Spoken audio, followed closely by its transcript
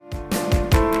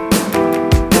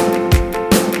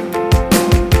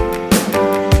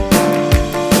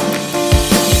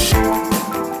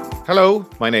Hello,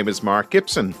 my name is Mark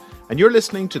Gibson, and you're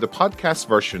listening to the podcast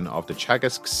version of the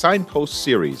Teagasc Signpost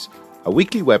series, a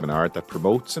weekly webinar that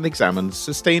promotes and examines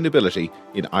sustainability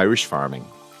in Irish farming.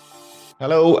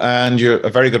 Hello, and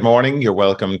a very good morning. You're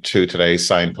welcome to today's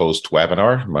Signpost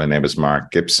webinar. My name is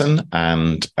Mark Gibson,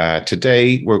 and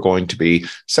today we're going to be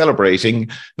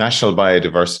celebrating National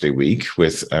Biodiversity Week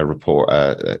with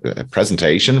a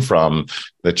presentation from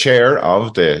the chair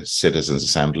of the Citizens'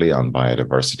 Assembly on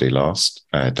Biodiversity Loss,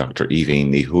 Dr.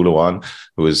 Aoibhinn Ní Shúilleabháin,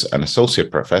 who is an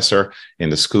associate professor in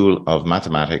the School of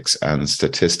Mathematics and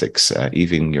Statistics.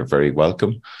 Aoibhinn, you're very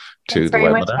welcome to the webinar. Thanks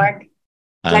very much, Mark.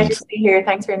 Pleasure to be here.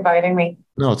 Thanks for inviting me.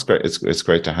 No, it's great. It's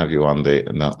great to have you on the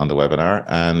webinar.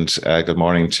 And good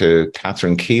morning to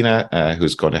Catherine Keena,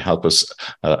 who's going to help us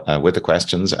with the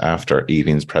questions after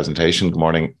Aoibhinn's presentation. Good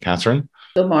morning, Catherine.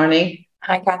 Good morning.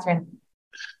 Hi, Catherine.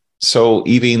 So,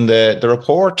 Aoibhinn, the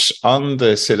report on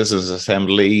the Citizens'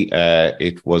 Assembly,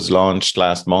 it was launched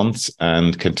last month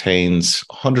and contains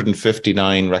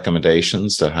 159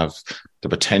 recommendations that have the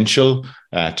potential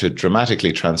to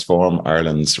dramatically transform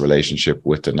Ireland's relationship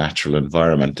with the natural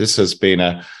environment. This has been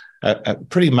a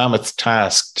pretty mammoth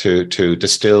task to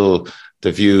distill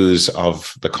the views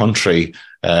of the country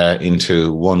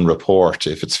into one report,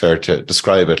 if it's fair to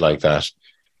describe it like that.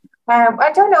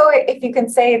 I don't know if you can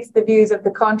say it's the views of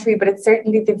the country, but it's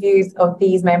certainly the views of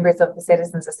these members of the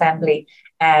Citizens' Assembly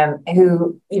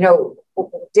who,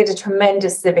 did a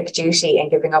tremendous civic duty in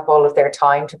giving up all of their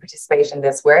time to participate in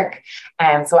this work.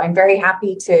 So I'm very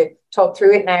happy to talk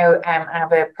through it now and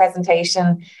have a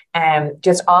presentation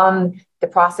just on the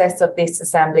process of this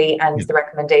assembly and the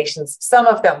recommendations. Some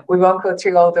of them, we won't go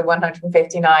through all the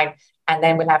 159, and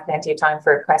then we'll have plenty of time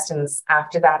for questions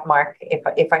after that, Mark,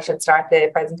 if I should start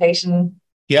the presentation.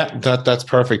 Yeah, that's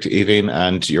perfect, Aoibhinn,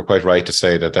 and you're quite right to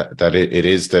say that it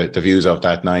is the views of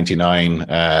that 99,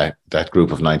 that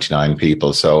group of 99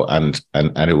 people. So and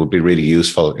it would be really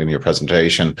useful in your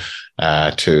presentation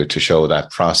to show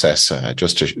that process,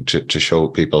 just to show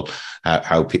people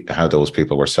how those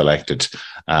people were selected.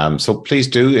 So please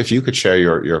do, if you could share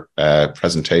your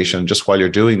presentation just while you're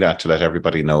doing that, to let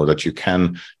everybody know that you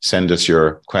can send us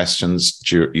your questions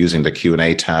using the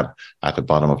Q&A tab at the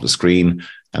bottom of the screen.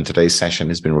 And today's session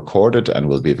has been recorded and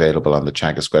will be available on the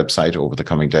Teagasc website over the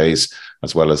coming days,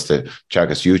 as well as the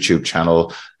Teagasc YouTube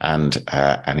channel and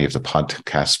any of the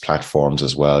podcast platforms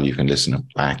as well. You can listen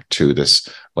back to this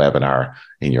webinar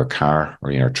in your car or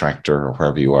in your tractor or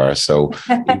wherever you are. So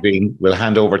Aoibhinn, we'll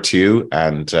hand over to you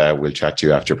and we'll chat to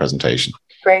you after your presentation.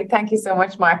 Great. Thank you so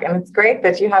much, Mark. And it's great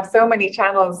that you have so many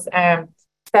channels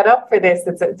set up for this.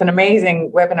 It's an amazing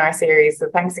webinar series. So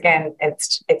thanks again.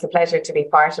 It's a pleasure to be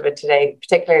part of it today,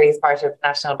 particularly as part of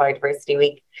National Biodiversity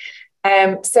Week.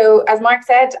 So as Mark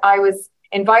said, I was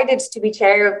invited to be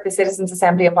chair of the Citizens'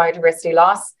 Assembly on Biodiversity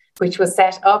Loss, which was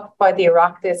set up by the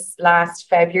Oireachtas last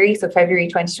February, so February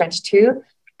 2022.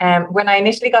 When I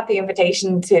initially got the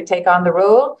invitation to take on the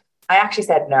role, I actually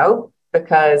said no,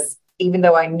 because even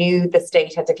though I knew the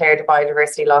state had declared a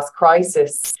biodiversity loss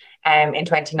crisis in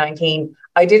 2019,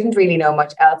 I didn't really know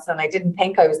much else, and I didn't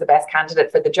think I was the best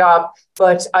candidate for the job.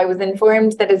 But I was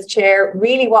informed that as chair,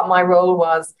 really what my role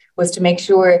was to make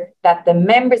sure that the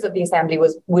members of the Assembly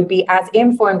would be as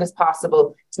informed as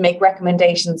possible to make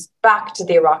recommendations back to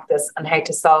the Oireachtas on how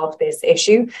to solve this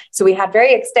issue. So we had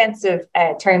very extensive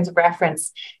terms of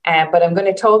reference, but I'm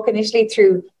going to talk initially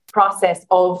through process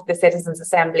of the Citizens'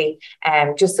 Assembly,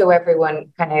 just so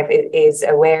everyone kind of is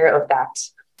aware of that.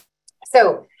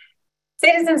 So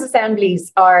Citizens'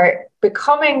 Assemblies are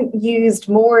becoming used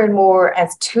more and more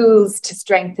as tools to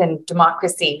strengthen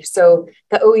democracy. So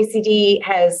the OECD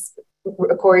has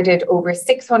recorded over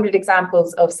 600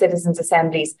 examples of Citizens'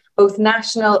 Assemblies, both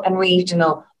national and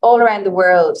regional, all around the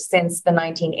world since the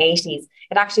 1980s.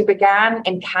 It actually began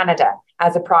in Canada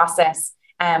as a process,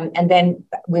 and then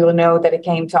we will know that it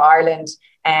came to Ireland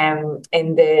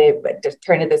in the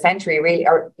turn of the century, really,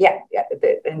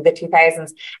 in the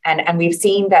 2000s, and we've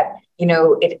seen that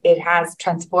it has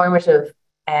transformative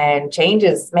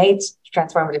changes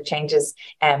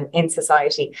in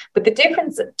society. But the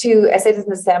difference to a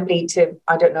Citizen Assembly to,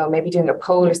 I don't know, maybe doing a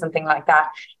poll or something like that,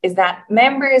 is that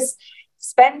members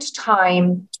spend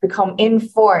time to become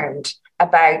informed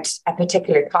about a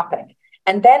particular topic,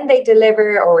 and then they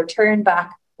deliver or return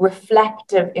back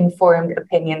reflective, informed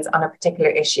opinions on a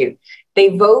particular issue.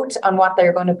 They vote on what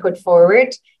they're going to put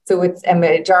forward. So it's a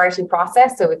majority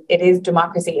process. So it is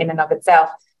democracy in and of itself.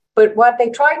 But what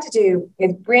they try to do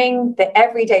is bring the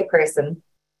everyday person,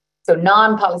 so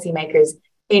non-policymakers,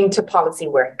 into policy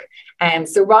work. And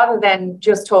so rather than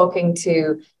just talking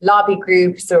to lobby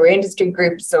groups or industry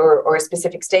groups or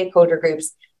specific stakeholder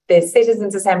groups, the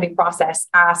Citizens Assembly process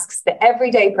asks the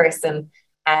everyday person,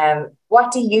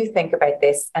 what do you think about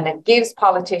this? And it gives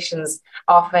politicians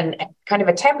often a kind of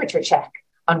a temperature check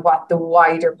on what the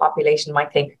wider population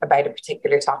might think about a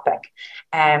particular topic.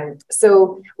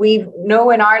 So we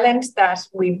know in Ireland that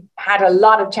we've had a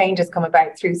lot of changes come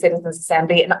about through Citizens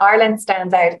Assembly, and Ireland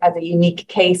stands out as a unique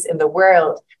case in the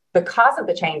world because of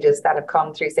the changes that have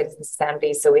come through Citizens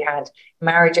Assembly. So we had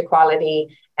marriage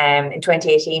equality. In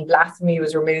 2018, blasphemy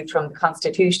was removed from the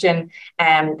Constitution.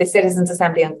 The Citizens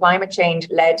Assembly on Climate Change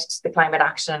led to the Climate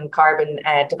Action and Carbon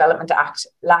Development Act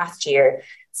last year.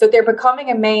 So they're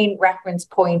becoming a main reference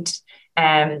point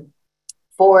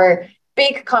for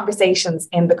big conversations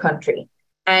in the country.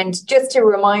 And just to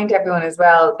remind everyone as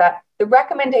well that the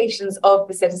recommendations of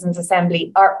the Citizens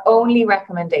Assembly are only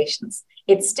recommendations.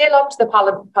 It's still up to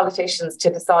the politicians to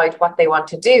decide what they want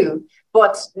to do,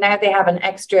 but now they have an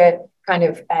extra kind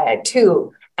of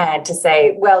tool to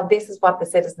say, well, this is what the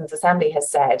Citizens Assembly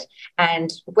has said.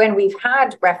 And when we've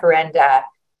had referenda,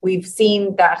 we've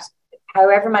seen that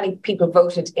however many people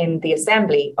voted in the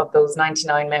Assembly of those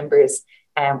 99 members,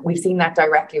 we've seen that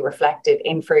directly reflected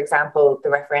in, for example, the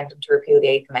referendum to repeal the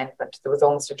Eighth Amendment. There was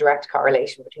almost a direct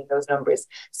correlation between those numbers.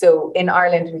 So in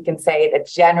Ireland, we can say that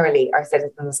generally our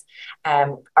citizens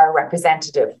are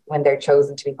representative when they're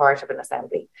chosen to be part of an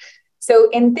assembly. So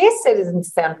in this Citizens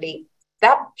Assembly,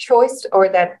 that choice or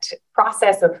that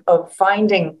process of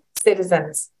finding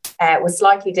citizens was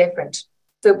slightly different.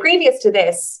 So previous to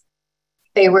this,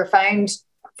 they were found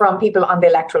from people on the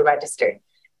electoral register.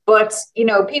 But, you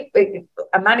know,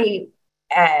 many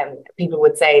people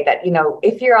would say that, you know,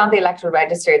 if you're on the electoral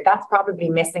register, that's probably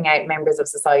missing out members of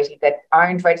society that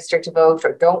aren't registered to vote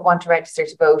or don't want to register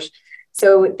to vote.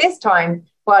 So this time,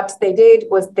 what they did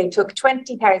was they took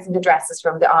 20,000 addresses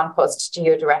from the An Post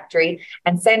Geo directory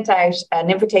and sent out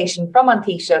an invitation from An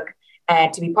Taoiseach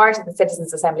to be part of the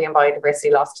Citizens Assembly on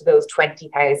Biodiversity Loss to those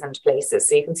 20,000 places.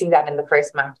 So you can see that in the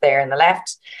first map there on the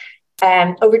left.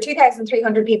 Over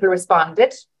 2,300 people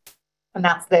responded, and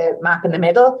that's the map in the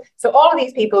middle. So all of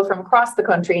these people from across the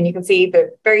country, and you can see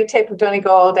the very tip of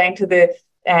Donegal down to the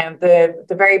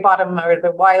very bottom or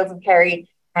the wilds of Kerry,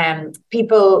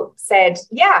 people said,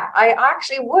 yeah, I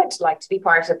actually would like to be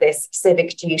part of this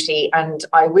civic duty and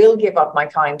I will give up my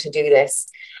time to do this.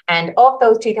 And of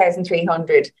those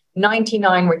 2,300,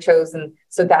 99 were chosen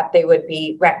so that they would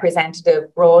be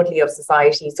representative broadly of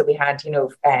society. So we had,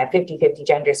 50-50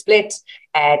 gender split,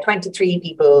 23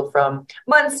 people from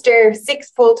Munster,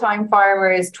 6 full-time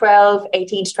farmers, 12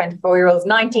 18 to 24-year-olds,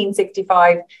 19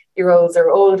 65-year-olds or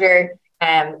older.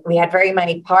 We had very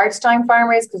many part-time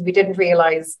farmers because we didn't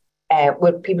realise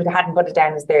people hadn't put it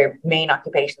down as their main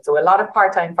occupation. So a lot of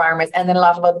part-time farmers and then a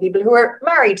lot of other people who were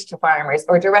married to farmers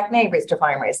or direct neighbours to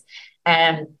farmers.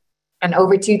 And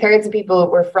over 2/3 of people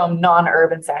were from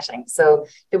non-urban settings. So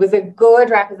there was a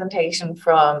good representation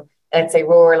from, let's say,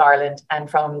 rural Ireland and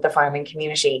from the farming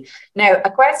community. Now, a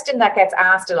question that gets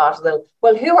asked a lot is,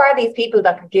 well, who are these people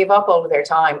that could give up all of their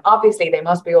time? Obviously, they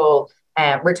must be all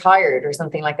retired or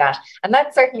something like that. And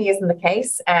that certainly isn't the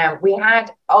case. We had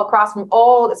all across from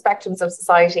all the spectrums of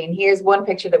society. And here's one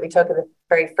picture that we took at the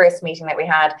very first meeting that we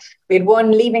had. We had one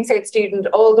Leaving Cert student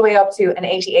all the way up to an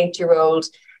 88-year-old.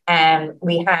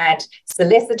 We had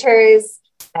solicitors,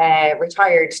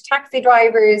 retired taxi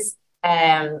drivers,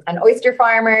 an oyster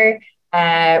farmer.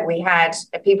 We had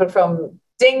people from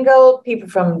Dingle, people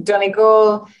from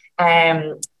Donegal,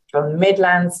 from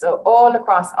Midlands, so all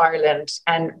across Ireland,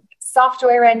 and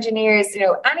software engineers,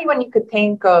 anyone you could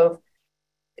think of,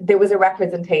 there was a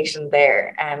representation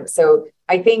there. So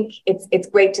I think it's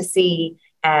great to see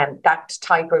that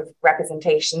type of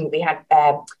representation. We had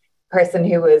a person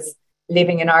who was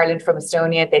living in Ireland from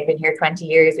Estonia. They'd been here 20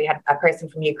 years. We had a person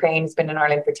from Ukraine who's been in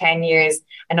Ireland for 10 years,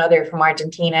 another from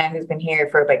Argentina who's been here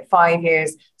for about 5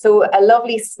 years. So a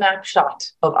lovely snapshot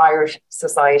of Irish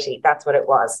society. That's what it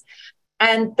was.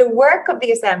 And the work of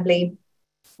the Assembly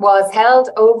was held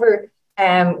over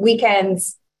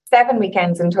weekends, 7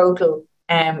 weekends in total,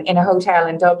 in a hotel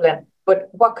in Dublin. But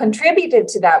what contributed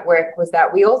to that work was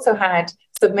that we also had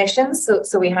submissions.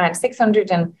 So we had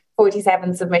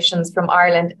 647 submissions from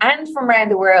Ireland and from around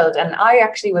the world. And I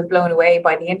actually was blown away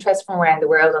by the interest from around the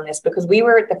world on this, because we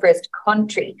were the first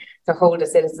country to hold a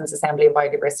Citizens Assembly on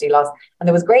Biodiversity Loss. And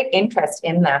there was great interest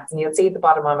in that. And you'll see at the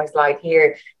bottom of my slide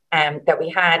here that we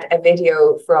had a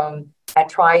video from a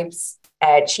tribe's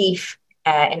chief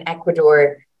in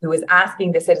Ecuador, who was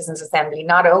asking the Citizens Assembly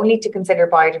not only to consider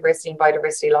biodiversity and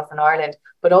biodiversity loss in Ireland,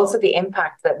 but also the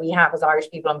impact that we have as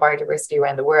Irish people on biodiversity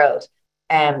around the world.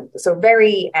 So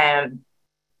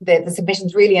the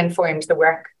submissions really informed the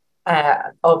work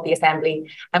of the Assembly.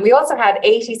 And we also had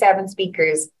 87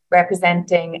 speakers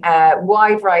representing a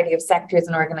wide variety of sectors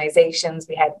and organisations.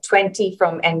 We had 20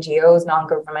 from NGOs,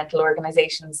 non-governmental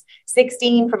organisations,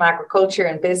 16 from agriculture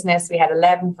and business. We had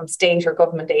 11 from state or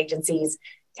government agencies,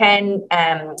 10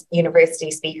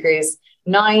 university speakers,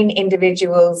 9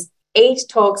 individuals, 8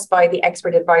 talks by the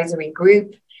Expert Advisory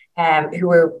Group, who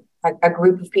were a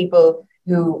group of people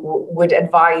who would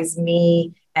advise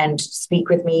me and speak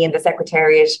with me in the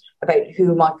Secretariat about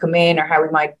who might come in or how we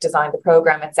might design the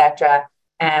programme, etc.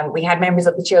 We had members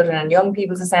of the Children and Young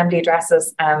People's Assembly address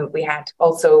us. We had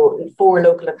also 4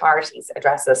 local authorities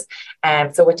address us.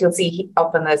 So what you'll see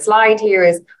up on the slide here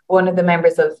is one of the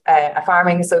members of a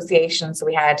farming association. So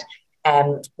we had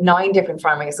 9 different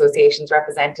farming associations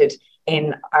represented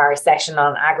in our session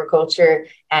on agriculture.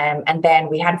 And then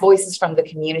we had voices from the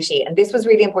community. And this was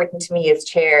really important to me as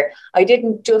chair. I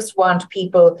didn't just want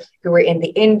people who were in the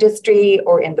industry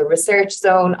or in the research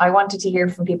zone. I wanted to hear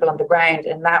from people on the ground.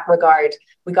 In that regard,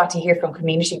 we got to hear from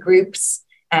community groups.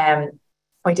 I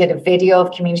did a video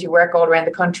of community work all around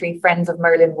the country, Friends of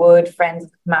Merlin Wood, Friends of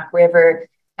the Mac River.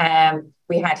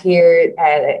 We had here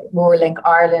Moorlink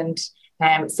Ireland.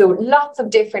 So lots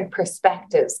of different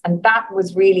perspectives. And that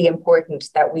was really important,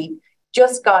 that we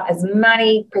just got as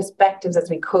many perspectives as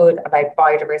we could about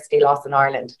biodiversity loss in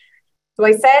Ireland. So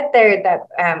I said there that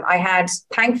I had,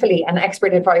 thankfully, an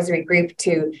expert advisory group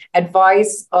to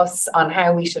advise us on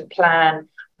how we should plan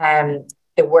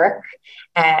the work.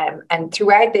 And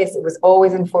throughout this, it was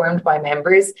always informed by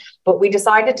members, but we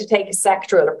decided to take a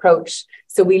sectoral approach.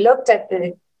 So we looked at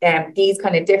these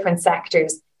kind of different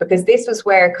sectors, because this was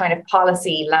where kind of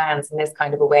policy lands in this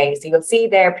kind of a way. So you'll see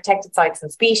there protected sites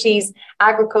and species,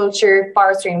 agriculture,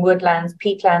 forestry and woodlands,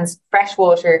 peatlands,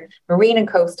 freshwater, marine and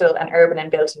coastal, and urban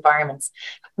and built environments.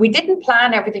 We didn't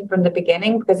plan everything from the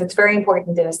beginning, because it's very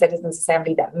important in a citizens'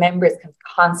 assembly that members can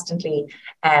constantly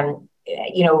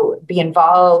be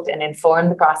involved and inform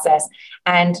the process.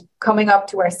 And coming up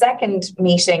to our second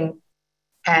meeting,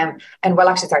 in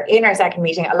our second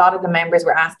meeting, a lot of the members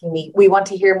were asking me, we want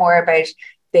to hear more about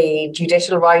the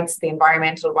judicial rights, the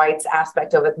environmental rights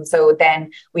aspect of it. And so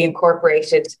then we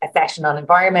incorporated a session on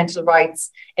environmental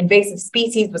rights. Invasive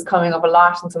species was coming up a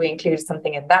lot, and so we included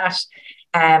something in that.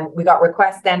 We got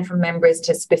requests then from members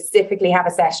to specifically have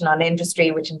a session on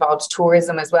industry, which involved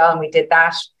tourism as well, and we did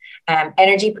that.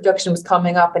 Energy production was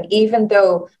coming up, and even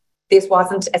though this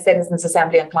wasn't a citizens'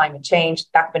 assembly on climate change,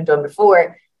 that's been done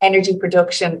before, energy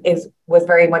production was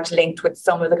very much linked with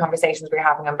some of the conversations we were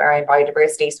having around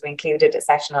biodiversity, so we included a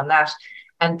session on that.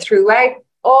 And throughout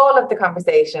all of the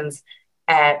conversations,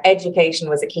 education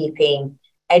was a key theme.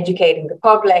 Educating the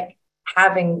public,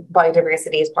 having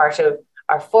biodiversity as part of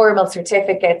our formal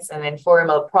certificates and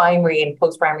informal primary and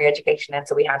post-primary education, and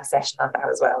so we had a session on that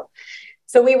as well.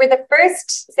 So we were the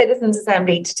first citizens'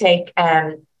 assembly to take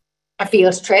a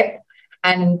field trip.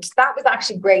 And that was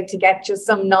actually great to get just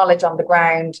some knowledge on the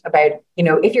ground about,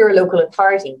 if you're a local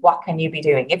authority, what can you be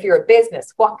doing? If you're a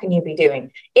business, what can you be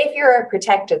doing? If you're a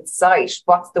protected site,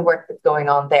 what's the work that's going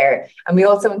on there? And we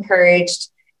also encouraged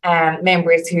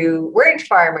members who weren't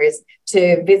farmers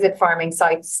to visit farming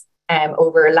sites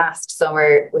over last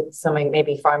summer, with some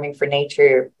maybe farming for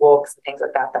nature walks and things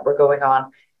like that were going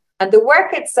on. And the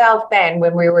work itself then,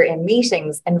 when we were in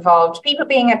meetings, involved people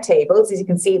being at tables, as you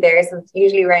can see there. So it's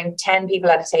usually around 10 people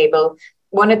at a table.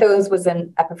 One of those was a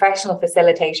professional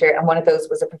facilitator, and one of those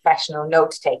was a professional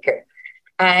note taker.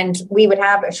 And we would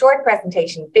have a short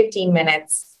presentation, 15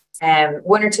 minutes, 1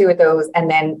 or 2 of those, and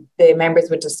then the members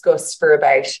would discuss for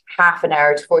about half an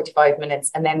hour to 45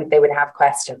 minutes, and then they would have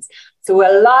questions. So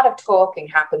a lot of talking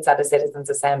happens at a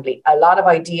citizens' assembly, a lot of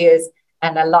ideas,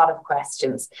 and a lot of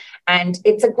questions. And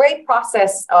it's a great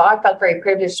process. I felt very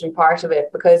privileged to be part of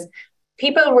it, because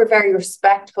people were very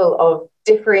respectful of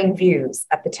differing views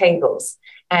at the tables.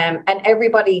 And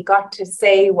everybody got to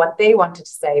say what they wanted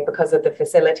to say because of the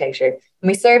facilitator. And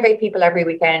we survey people every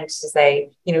weekend to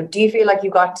say, do you feel like you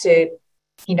got to,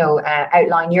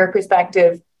 outline your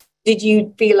perspective? Did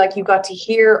you feel like you got to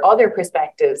hear other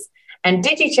perspectives? And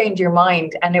did you change your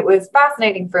mind? And it was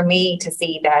fascinating for me to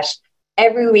see that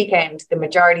every weekend, the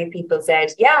majority of people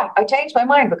said, yeah, I changed my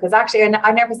mind, because actually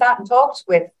I never sat and talked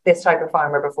with this type of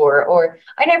farmer before, or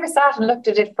I never sat and looked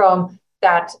at it from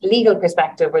that legal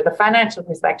perspective or the financial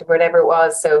perspective, or whatever it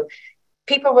was. So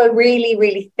people were really,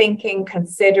 really thinking,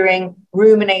 considering,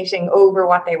 ruminating over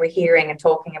what they were hearing and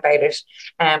talking about it.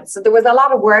 So there was a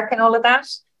lot of work in all of that.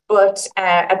 But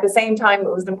at the same time,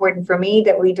 it was important for me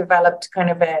that we developed kind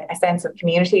of a sense of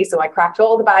community. So I cracked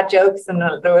all the bad jokes, and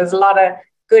there was a lot of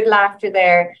good laughter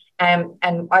there.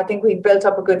 And I think we built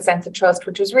up a good sense of trust,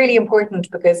 which was really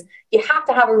important because you have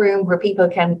to have a room where people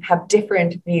can have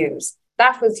different views.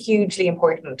 That was hugely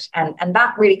important. And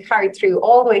that really carried through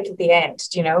all the way to the end.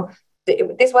 You know,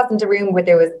 this wasn't a room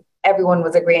where everyone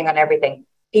was agreeing on everything.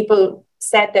 People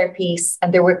said their piece,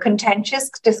 and there were contentious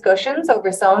discussions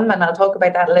over some, and I'll talk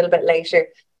about that a little bit later.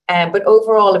 But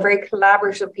overall, a very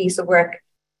collaborative piece of work.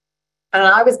 And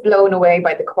I was blown away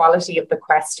by the quality of the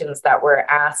questions that were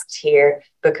asked here,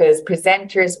 because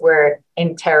presenters were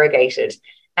interrogated.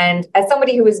 And as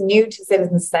somebody who was new to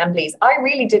citizen assemblies, I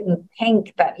really didn't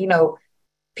think that, you know,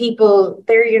 people,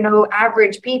 they're, you know,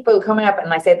 average people coming up,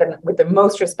 and I say that with the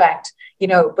most respect, you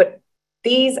know, but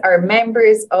these are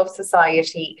members of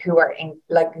society who are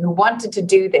who wanted to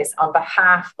do this on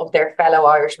behalf of their fellow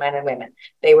Irish men and women.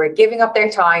 They were giving up their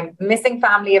time, missing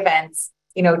family events,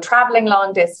 you know, traveling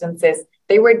long distances.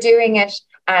 They were doing it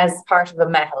as part of a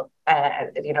medal,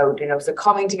 so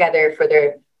coming together for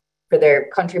their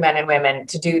countrymen and women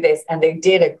to do this. And they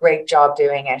did a great job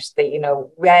doing it. They, you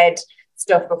know, read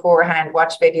stuff beforehand,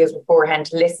 watched videos beforehand,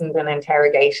 listened and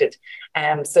interrogated.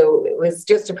 So it was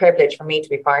just a privilege for me to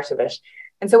be part of it.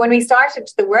 And so when we started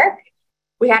the work,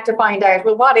 we had to find out,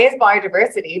 well, what is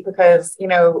biodiversity? Because, you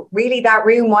know, really that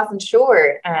room wasn't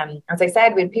sure. As I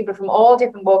said, we had people from all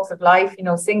different walks of life, you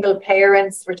know, single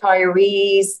parents,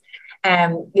 retirees,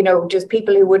 you know, just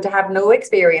people who would have no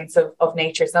experience of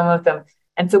nature, some of them.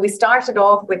 And so we started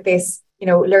off with this, you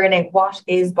know, learning what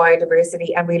is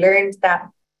biodiversity. And we learned that,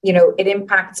 you know, it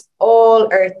impacts all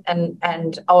Earth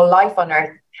and all life on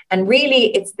Earth. And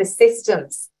really, it's the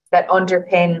systems that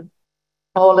underpin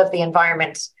all of the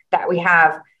environment that we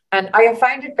have. And I have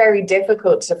found it very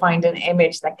difficult to find an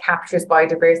image that captures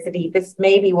biodiversity. This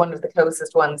may be one of the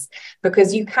closest ones,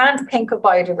 because you can't think of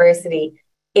biodiversity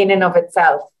in and of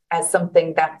itself as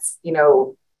something that's, you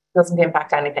know, doesn't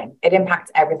impact anything. It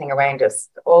impacts everything around us,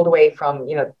 all the way from,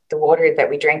 you know, the water that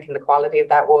we drink and the quality of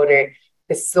that water,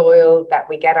 the soil that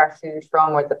we get our food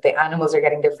from, or that the animals are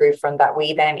getting their food from, that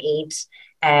we then eat.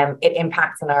 It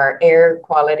impacts on our air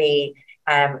quality.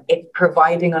 It's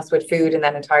providing us with food in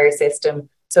that entire system.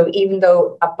 So even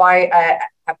though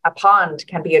a pond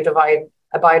can be a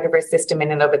biodiverse system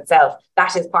in and of itself,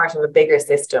 that is part of a bigger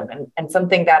system, and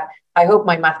something that I hope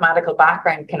my mathematical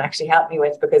background can actually help me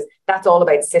with, because that's all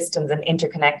about systems and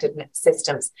interconnected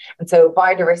systems. And so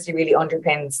biodiversity really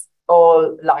underpins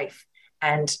all life,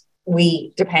 and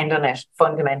we depend on it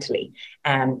fundamentally.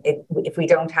 If we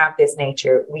don't have this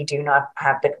nature, we do not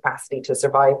have the capacity to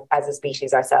survive as a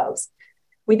species ourselves.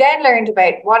 We then learned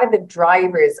about what are the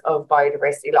drivers of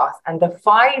biodiversity loss. And the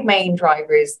 5 main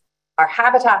drivers are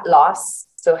habitat loss,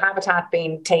 so habitat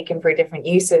being taken for different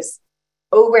uses,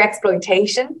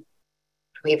 overexploitation.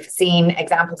 We've seen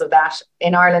examples of that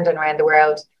in Ireland and around the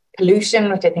world.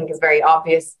 Pollution, which I think is very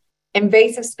obvious.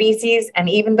 Invasive species, and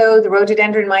even though the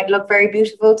rhododendron might look very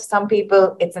beautiful to some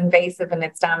people, it's invasive and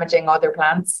it's damaging other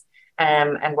plants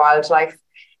and wildlife.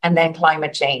 And then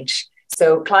climate change.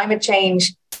 So climate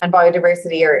change and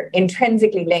biodiversity are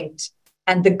intrinsically linked.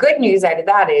 And the good news out of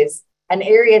that is an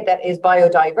area that is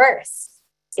biodiverse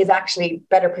is actually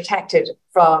better protected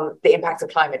from the impacts of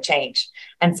climate change.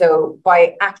 And so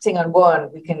by acting on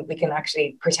one, we can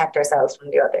actually protect ourselves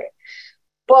from the other.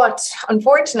 But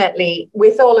unfortunately,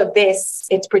 with all of this,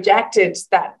 it's projected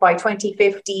that by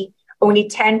 2050, only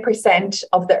 10%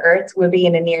 of the Earth will be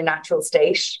in a near natural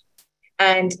state.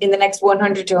 And in the next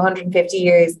 100 to 150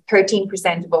 years,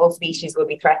 13% of all species will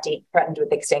be threatened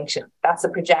with extinction. That's a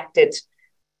projected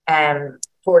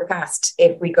forecast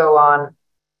if we go on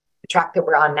the track that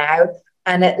we're on now.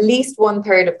 And at least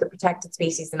 1/3 of the protected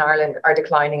species in Ireland are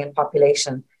declining in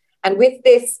population. And with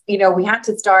this, you know, we had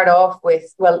to start off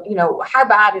with, well, you know, how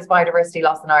bad is biodiversity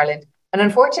loss in Ireland? And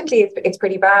unfortunately, it's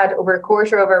pretty bad. Over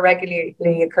 1/4 of our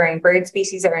regularly occurring bird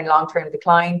species are in long-term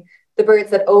decline. The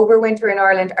birds that overwinter in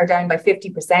Ireland are down by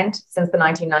 50% since the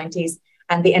 1990s.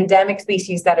 And the endemic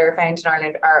species that are found in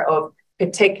Ireland are of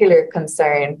particular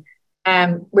concern.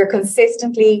 We're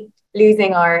consistently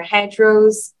losing our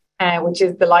hedgerows, which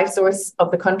is the life source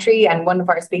of the country. And one of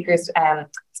our speakers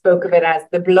spoke of it as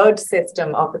the blood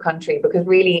system of the country, because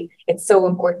really it's so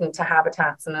important to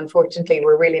habitats. And unfortunately,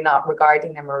 we're really not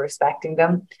regarding them or respecting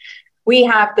them. We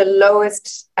have the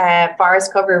lowest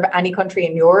forest cover of any country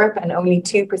in Europe, and only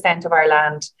 2% of our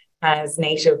land has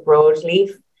native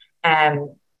broadleaf. And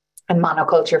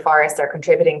monoculture forests are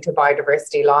contributing to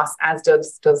biodiversity loss, as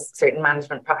does certain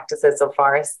management practices of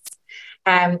forests.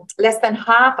 Less than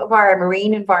half of our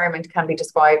marine environment can be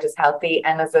described as healthy.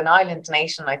 And as an island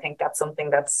nation, I think that's something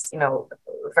that's, you know,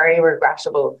 very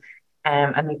regrettable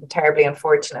and terribly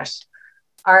unfortunate.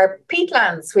 Our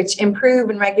peatlands, which improve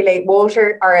and regulate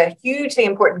water, are a hugely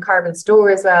important carbon store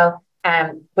as well,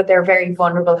 but they're very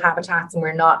vulnerable habitats and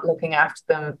we're not looking after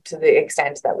them to the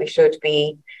extent that we should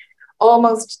be.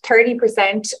 Almost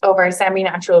 30% of our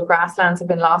semi-natural grasslands have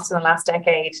been lost in the last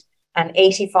decade, and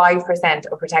 85%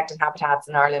 of protected habitats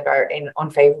in Ireland are in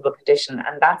unfavourable condition.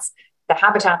 And that's the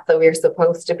habitats that we're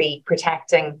supposed to be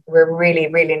protecting. We're really,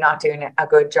 really not doing a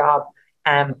good job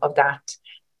of that.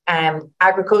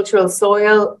 Agricultural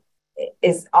soil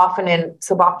is often in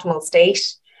suboptimal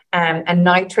state, and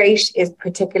nitrate is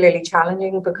particularly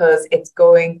challenging because it's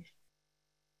going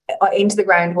into the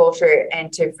groundwater,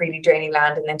 into freely draining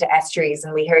land and into estuaries.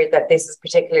 And we heard that this is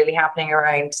particularly happening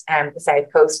around the south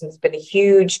coast, and there's been a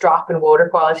huge drop in water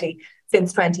quality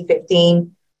since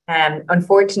 2015.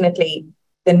 Unfortunately,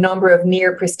 the number of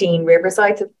near pristine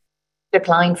riversides have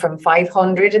declined from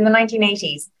 500 in the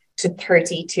 1980s to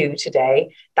 32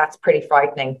 today. That's pretty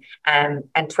frightening. And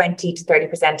 20 to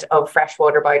 30% of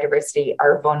freshwater biodiversity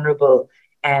are vulnerable.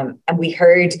 And we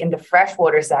heard in the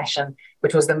freshwater session,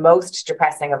 which was the most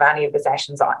depressing of any of the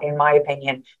sessions, in my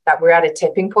opinion, that we're at a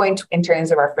tipping point in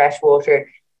terms of our freshwater.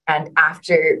 And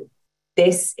after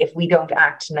this, if we don't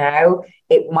act now,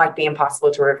 it might be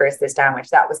impossible to reverse this damage.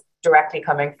 That was directly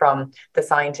coming from the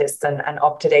scientists and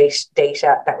up-to-date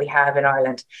data that we have in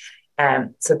Ireland.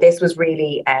 So this was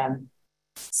really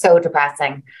so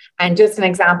depressing. And just an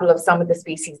example of some of the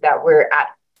species that we're at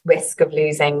risk of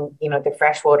losing, you know, the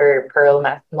freshwater pearl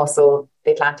mussel,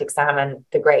 the Atlantic salmon,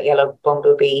 the great yellow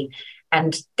bumblebee.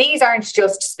 And these aren't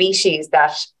just species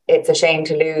that it's a shame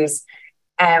to lose.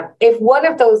 If one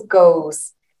of those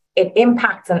goes, it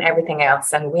impacts on everything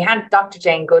else. And we had Dr.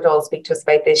 Jane Goodall speak to us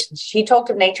about this. She talked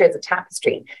of nature as a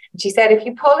tapestry. And she said, if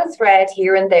you pull a thread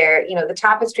here and there, you know, the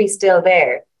tapestry is still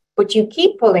there. But you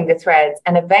keep pulling the threads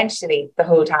and eventually the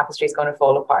whole tapestry is going to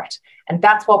fall apart. And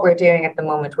that's what we're doing at the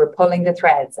moment. We're pulling the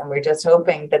threads and we're just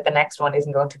hoping that the next one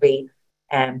isn't going to be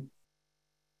a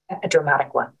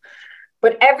dramatic one.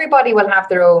 But everybody will have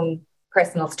their own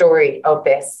personal story of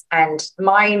this. And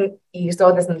mine, you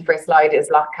saw this in the first slide, is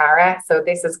Lough Cara. So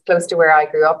this is close to where I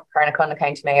grew up, Carnacona,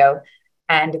 County Mayo.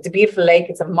 And it's a beautiful lake.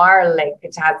 It's a marl lake.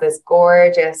 It has this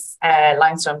gorgeous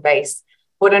limestone base.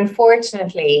 But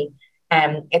unfortunately,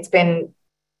 it's been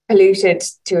polluted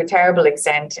to a terrible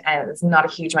extent, and there's not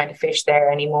a huge amount of fish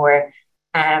there anymore.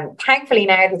 Thankfully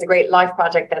now there's a great life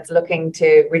project that's looking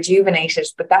to rejuvenate it,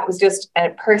 but that was just a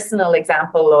personal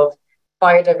example of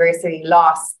biodiversity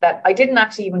loss that I didn't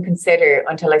actually even consider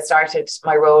until I started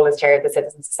my role as chair of the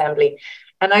Citizens' Assembly.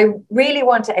 And I really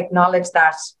want to acknowledge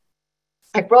that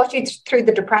I brought you through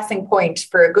the depressing point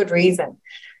for a good reason.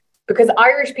 Because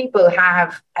Irish people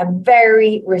have a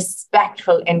very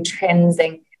respectful,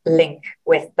 intrinsic link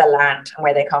with the land and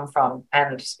where they come from.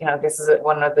 And, you know, this is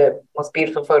one of the most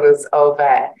beautiful photos of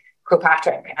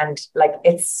Croagh. And like,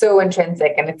 it's so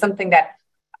intrinsic. And it's something that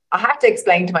I have to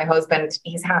explain to my husband.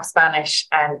 He's half Spanish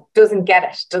and doesn't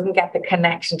get the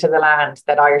connection to the land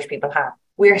that Irish people have.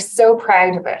 We're so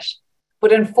proud of it.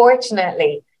 But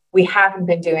unfortunately, we haven't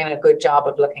been doing a good job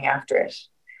of looking after it.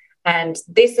 And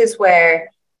this is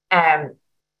where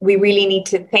we really need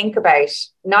to think about,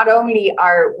 not only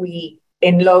are we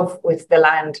in love with the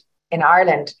land in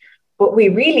Ireland, but we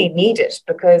really need it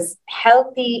because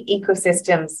healthy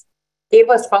ecosystems give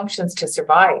us functions to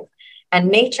survive. And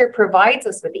nature provides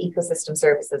us with ecosystem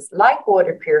services like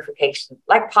water purification,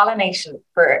 like pollination.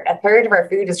 For a third of our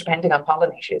food is depending on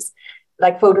pollinators,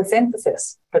 like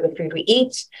photosynthesis for the food we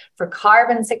eat, for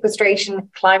carbon sequestration,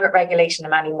 climate regulation,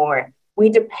 and many more. We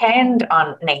depend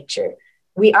on nature.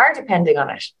 We are depending on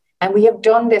it. And we have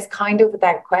done this kind of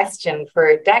without question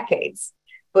for decades.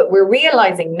 But we're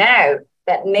realizing now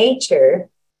that nature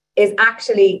is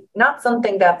actually not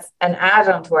something that's an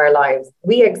add-on to our lives.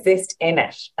 We exist in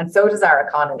it. And so does our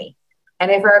economy.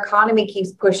 And if our economy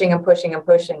keeps pushing and pushing and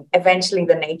pushing, eventually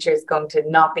the nature is going to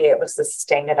not be able to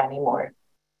sustain it anymore.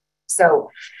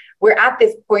 So we're at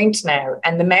this point now.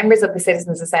 And the members of the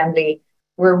Citizens' Assembly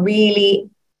were really,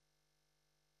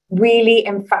 really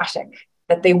emphatic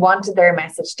that they wanted their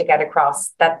message to get across,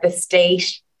 that the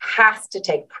state has to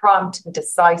take prompt and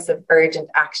decisive, urgent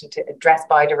action to address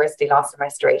biodiversity loss and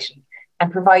restoration and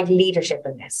provide leadership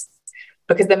in this.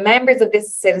 Because the members of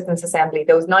this Citizens' Assembly,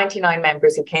 those 99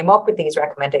 members who came up with these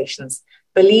recommendations,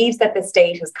 believes that the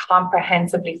state has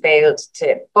comprehensively failed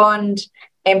to fund,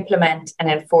 implement and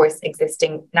enforce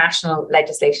existing national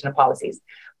legislation and policies.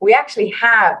 We actually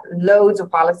have loads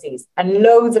of policies and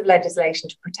loads of legislation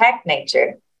to protect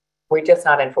nature. We're just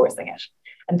not enforcing it.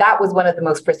 And that was one of the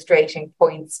most frustrating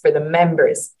points for the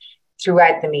members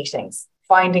throughout the meetings.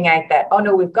 finding out that, oh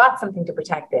no, we've got something to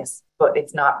protect this, but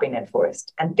it's not being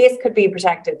enforced. And this could be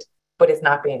protected, but it's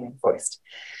not being enforced.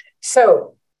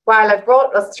 So while I've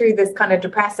brought us through this kind of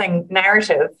depressing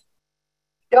narrative,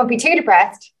 don't be too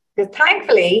depressed, because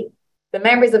thankfully, the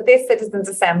members of this Citizens'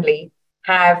 Assembly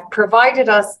have provided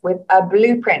us with a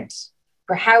blueprint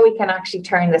for how we can actually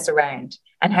turn this around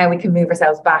and how we can move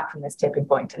ourselves back from this tipping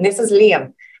point. And this is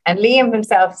Liam. And Liam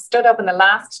himself stood up on the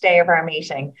last day of our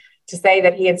meeting to say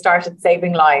that he had started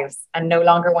saving lives and no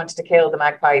longer wanted to kill the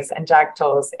magpies and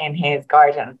jackdaws in his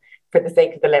garden for the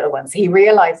sake of the little ones. He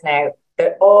realized now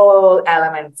that all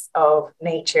elements of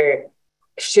nature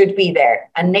should be there,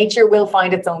 and nature will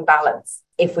find its own balance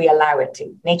if we allow it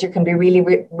to. Nature can be really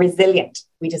resilient.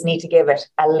 We just need to give it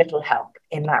a little help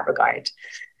in that regard.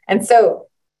 And so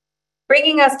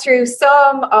bringing us through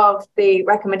some of the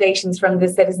recommendations from the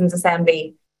Citizens'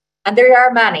 Assembly, and there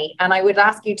are many, and I would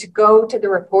ask you to go to the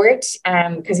report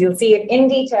because you'll see it in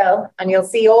detail, and you'll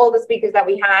see all the speakers that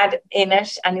we had in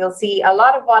it, and you'll see a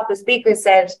lot of what the speakers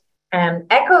said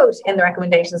echoed in the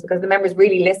recommendations because the members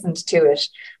really listened to it.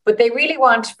 But they really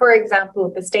want, for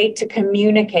example, the state to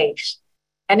communicate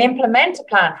and implement a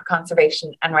plan for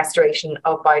conservation and restoration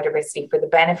of biodiversity for the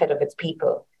benefit of its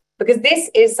people, because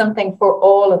this is something for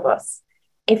all of us.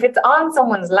 If it's on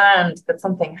someone's land that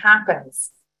something happens,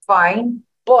 fine,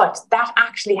 but that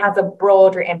actually has a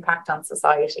broader impact on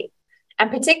society,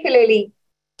 and particularly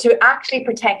to actually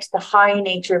protect the high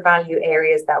nature value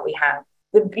areas that we have,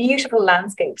 the beautiful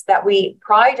landscapes that we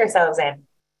pride ourselves in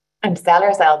and sell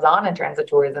ourselves on in terms of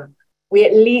tourism. We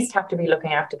at least have to be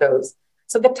looking after those.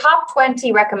 So the top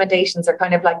 20 recommendations are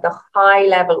kind of like the high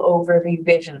level overview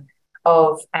vision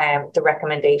of the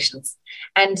recommendations.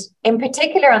 And in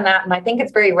particular on that, and I think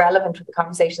it's very relevant with the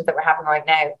conversations that we're having right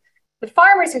now, the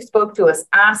farmers who spoke to us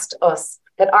asked us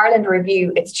that Ireland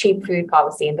review its cheap food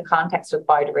policy in the context of the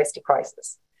biodiversity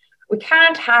crisis. We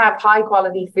can't have high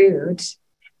quality food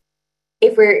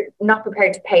if we're not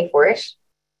prepared to pay for it.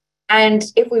 And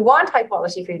if we want high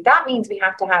quality food, that means we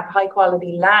have to have high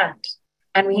quality land,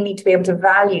 and we need to be able to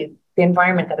value the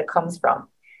environment that it comes from.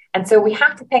 And so we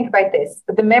have to think about this.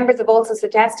 But the members have also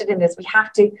suggested in this, we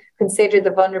have to consider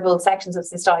the vulnerable sections of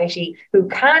society who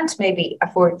can't maybe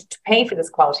afford to pay for this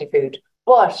quality food,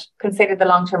 but consider the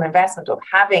long-term investment of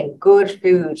having good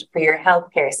food for your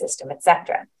healthcare system,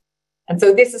 etc. And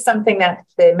so this is something that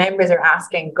the members are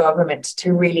asking government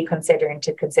to really consider and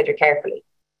to consider carefully.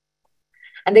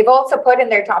 And they've also put in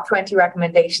their top 20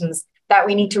 recommendations that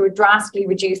we need to drastically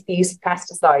reduce the use of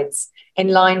pesticides in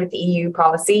line with the EU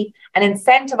policy and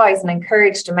incentivize and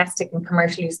encourage domestic and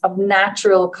commercial use of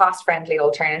natural, cost-friendly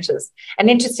alternatives. And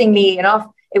interestingly enough,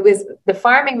 it was the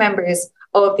farming members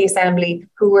of the Assembly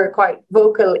who were quite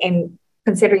vocal in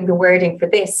considering the wording for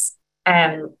this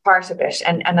part of it.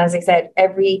 And as I said,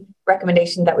 every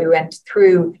recommendation that we went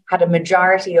through had a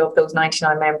majority of those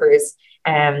 99 members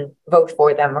vote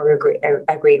for them or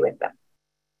agree with them.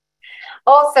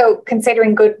 Also,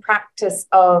 considering good practice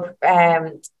of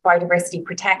biodiversity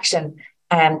protection,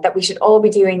 that we should all be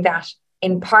doing that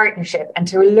in partnership and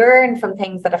to learn from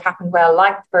things that have happened well,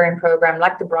 like the Burn Programme,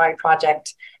 like the Bride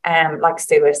Project, like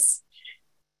SUIS.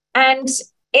 And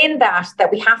in that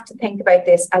we have to think about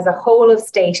this as a whole of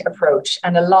state approach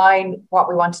and align what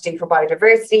we want to do for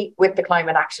biodiversity with the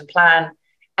Climate Action Plan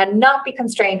and not be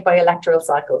constrained by electoral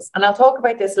cycles. And I'll talk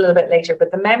about this a little bit later,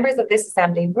 but the members of this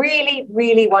Assembly really,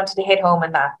 really wanted to hit home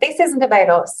on that. This isn't about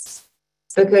us,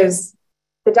 because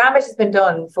the damage has been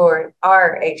done for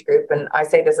our age group, and I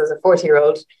say this as a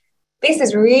 40-year-old. This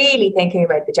is really thinking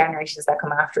about the generations that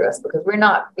come after us, because we're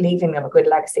not leaving them a good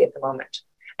legacy at the moment.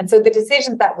 And so the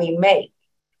decisions that we make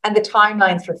and the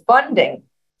timelines for funding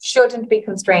shouldn't be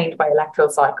constrained by electoral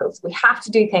cycles. We have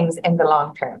to do things in the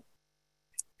long term.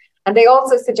 And they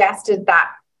also suggested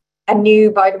that a new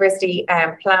biodiversity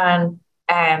plan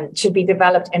should be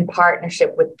developed in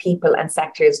partnership with people and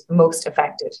sectors most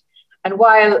affected. And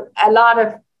while a lot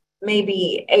of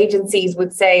maybe agencies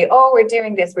would say, oh, we're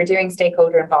doing this, we're doing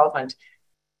stakeholder involvement,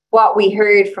 what we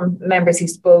heard from members who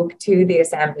spoke to the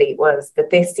Assembly was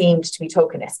that this seemed to be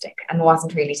tokenistic and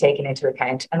wasn't really taken into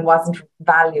account and wasn't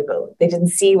valuable. They didn't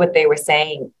see what they were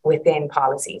saying within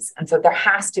policies. And so there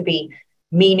has to be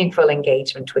meaningful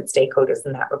engagement with stakeholders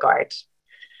in that regard.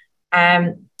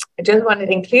 I just wanted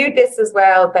to include this as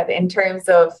well, that in terms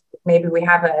of maybe we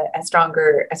have a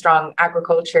strong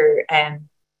agriculture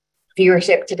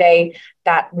viewership today,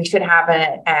 that we should have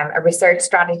a research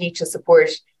strategy to support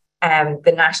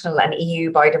the national and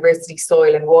EU biodiversity,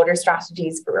 soil and water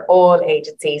strategies for all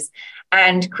agencies,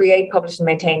 and create, publish and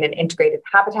maintain an integrated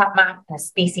habitat map and a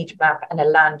species map and a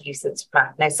land usage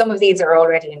map. Now, some of these are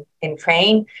already in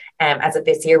train as of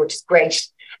this year, which is great,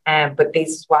 but this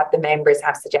is what the members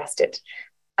have suggested.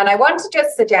 And I want to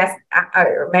just suggest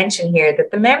or mention here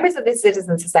that the members of the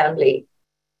Citizens' Assembly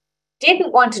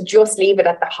didn't want to just leave it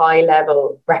at the high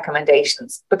level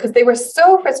recommendations, because they were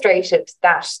so frustrated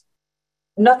that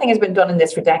nothing has been done in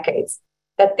this for decades,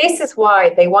 that this is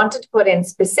why they wanted to put in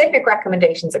specific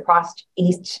recommendations across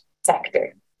each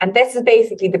sector. And this is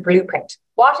basically the blueprint.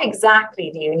 What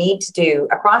exactly do you need to do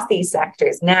across these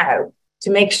sectors now to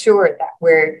make sure that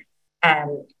we're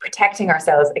protecting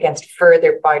ourselves against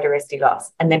further biodiversity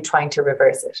loss and then trying to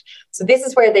reverse it? So this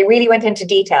is where they really went into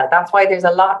detail. That's why there's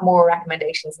a lot more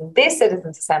recommendations in this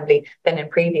Citizens' Assembly than in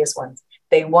previous ones.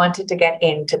 They wanted to get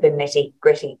into the nitty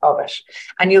gritty of it.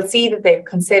 And you'll see that they've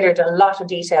considered a lot of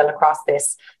detail across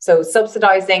this. So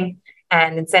subsidising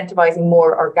and incentivizing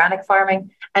more organic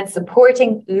farming and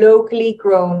supporting locally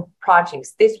grown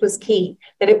produce. This was key,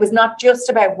 that it was not just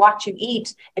about what you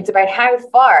eat, it's about how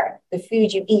far the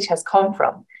food you eat has come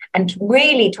from, and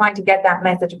really trying to get that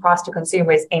message across to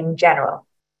consumers in general.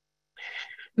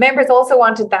 Members also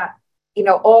wanted that, you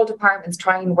know, all departments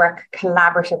try and work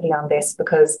collaboratively on this,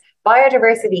 because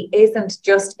biodiversity isn't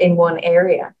just in one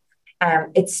area.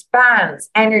 It spans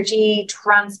energy,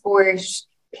 transport,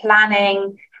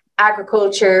 planning,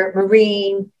 agriculture,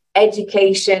 marine,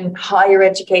 education, higher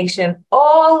education.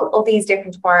 All of these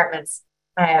different departments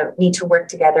need to work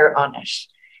together on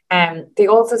it. They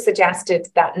also suggested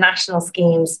that national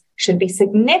schemes should be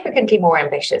significantly more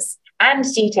ambitious and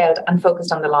detailed and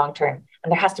focused on the long term.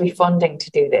 And there has to be funding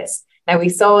to do this. Now, we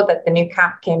saw that the new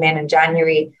CAP came in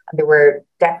January, and there were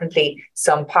definitely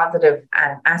some positive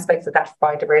aspects of that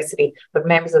for biodiversity, but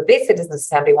members of this Citizens'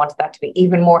 Assembly wanted that to be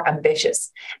even more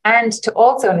ambitious. And to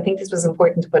also, and I think this was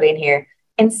important to put in here,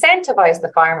 incentivize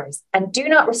the farmers and do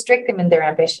not restrict them in their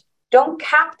ambition. Don't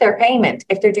cap their payment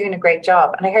if they're doing a great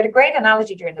job. And I heard a great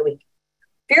analogy during the week.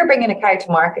 If you're bringing a cow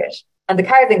to market and the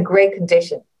cow is in great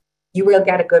condition, you will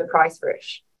get a good price for it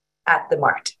at the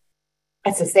mart.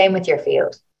 It's the same with your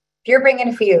field. If you're bringing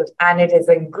a field and it is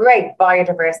in great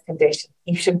biodiverse condition,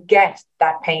 you should get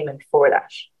that payment for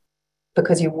that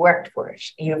because you worked for it,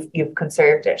 you've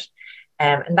conserved it.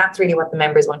 And that's really what the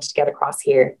members wanted to get across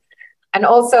here. And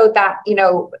also that, you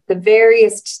know, the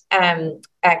various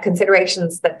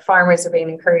considerations that farmers are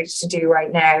being encouraged to do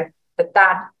right now,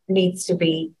 that needs to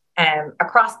be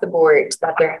across the board,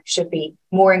 that there should be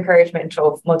more encouragement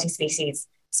of multi-species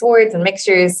swards and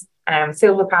mixtures,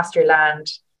 silvopasture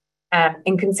land,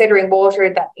 in considering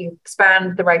water, that you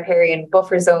expand the riparian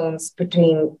buffer zones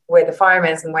between where the farm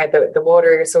is and where the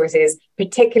water source is,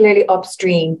 particularly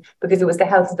upstream, because it was the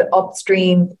health of the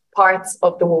upstream parts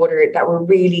of the water that were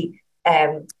really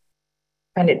kind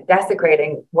of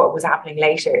desecrating what was happening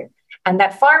later. And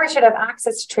that farmers should have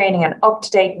access to training and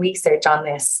up-to-date research on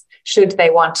this should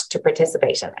they want to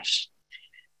participate in it.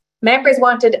 Members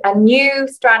wanted a new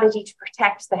strategy to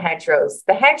protect the hedgerows.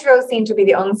 The hedgerows seem to be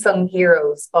the unsung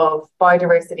heroes of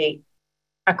biodiversity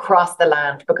across the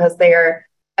land, because they are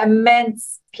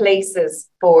immense places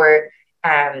for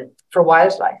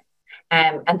wildlife.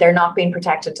 And they're not being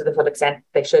protected to the full extent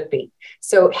they should be.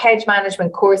 So hedge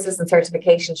management courses and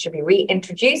certifications should be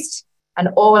reintroduced, and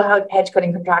all hedge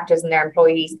cutting contractors and their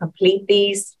employees complete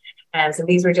these. So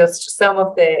these were just some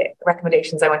of the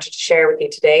recommendations I wanted to share with you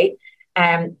today.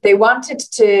 They wanted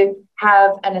to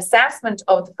have an assessment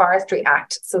of the Forestry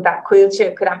Act so that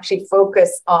Coillte could actually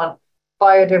focus on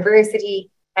biodiversity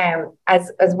as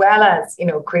well as, you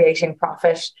know, creating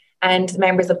profit. And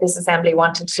members of this assembly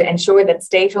wanted to ensure that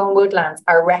state-owned woodlands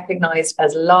are recognised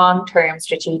as long-term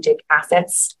strategic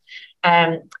assets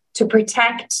to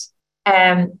protect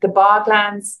the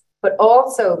boglands, but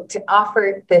also to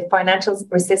offer the financial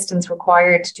assistance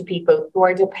required to people who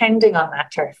are depending on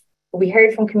that turf. We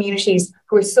heard from communities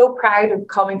who are so proud of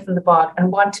coming from the bog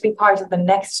and want to be part of the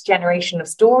next generation of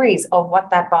stories of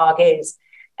what that bog is,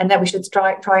 and that we should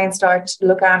try and start to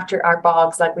look after our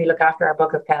bogs like we look after our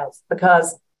Book of Kells,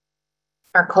 because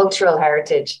our cultural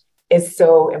heritage is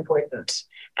so important,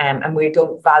 and we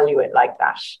don't value it like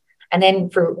that. And then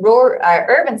for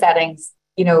urban settings,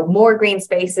 you know, more green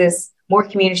spaces, more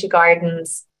community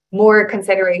gardens, more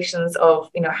considerations of,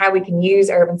 you know, how we can use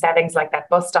urban settings like that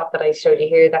bus stop that I showed you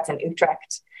here, that's in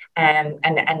Utrecht, and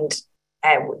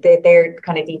they're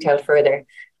kind of detailed further.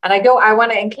 And I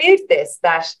want to include this,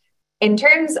 that in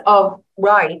terms of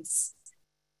rights,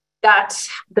 that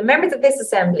the members of this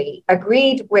assembly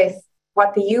agreed with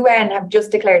what the UN have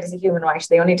just declared as a human right.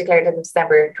 They only declared it in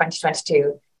December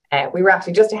 2022. We were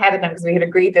actually just ahead of them because we had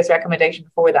agreed this recommendation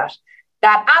before that.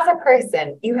 that as a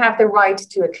person, you have the right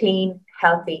to a clean,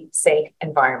 healthy, safe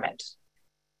environment.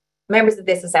 Members of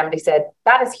this assembly said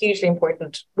that is hugely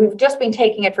important. We've just been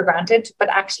taking it for granted, but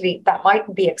actually that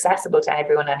mightn't be accessible to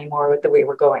everyone anymore with the way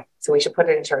we're going. So we should put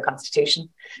it into our constitution.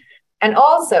 And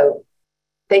also,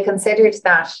 they considered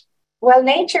that, well,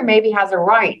 nature maybe has a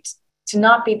right to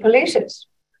not be polluted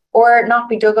or not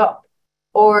be dug up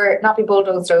or not be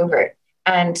bulldozed over.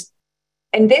 And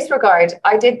in this regard,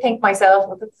 I did think myself,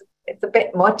 well, it's a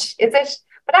bit much, is it?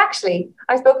 But actually,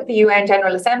 I spoke with the UN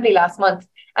General Assembly last month,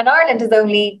 and Ireland is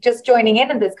only just joining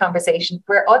in this conversation,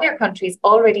 where other countries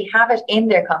already have it in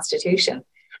their constitution.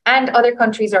 And other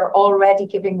countries are already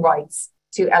giving rights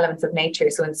to elements of nature.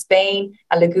 So in Spain,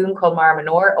 a lagoon called Mar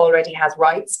Menor already has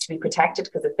rights to be protected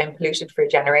because it's been polluted for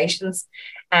generations.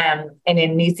 And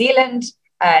in New Zealand,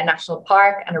 a national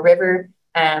park and a river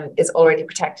is already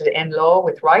protected in law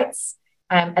with rights.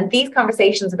 And these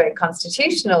conversations about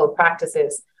constitutional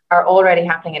practices are already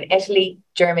happening in Italy,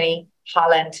 Germany,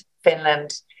 Holland,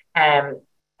 Finland, and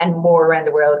more around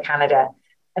the world, Canada.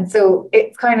 And so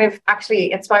it's kind of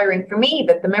actually inspiring for me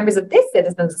that the members of this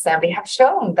Citizens Assembly have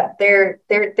shown that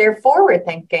they're forward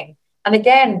thinking. And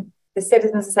again, the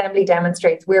Citizens Assembly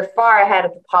demonstrates we're far ahead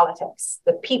of the politics.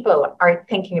 The people are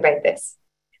thinking about this.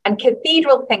 And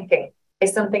cathedral thinking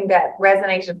is something that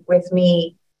resonated with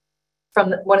me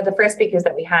from one of the first speakers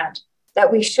that we had,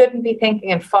 that we shouldn't be thinking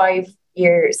in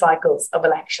 5-year cycles of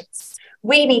elections.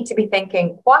 We need to be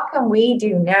thinking, what can we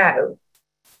do now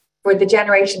for the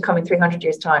generation coming 300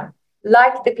 years' time?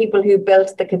 Like the people who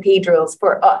built the cathedrals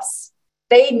for us.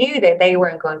 They knew that they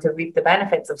weren't going to reap the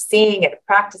benefits of seeing it,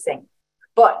 practicing,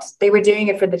 but they were doing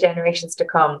it for the generations to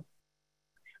come.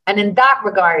 And in that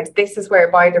regard, this is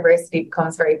where biodiversity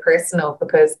becomes very personal,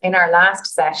 because in our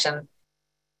last session,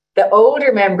 the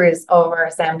older members of our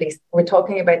assemblies were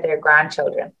talking about their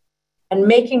grandchildren and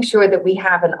making sure that we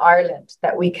have an Ireland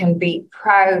that we can be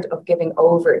proud of giving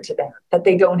over to them, that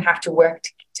they don't have to work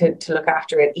to look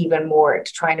after it even more,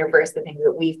 to try and reverse the things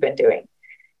that we've been doing.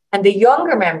 And the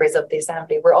younger members of the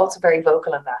assembly were also very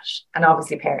vocal on that, and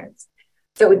obviously parents.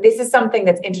 So this is something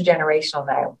that's intergenerational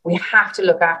now. We have to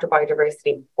look after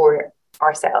biodiversity for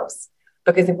ourselves,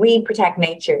 because if we protect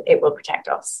nature, it will protect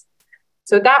us.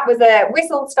 So that was a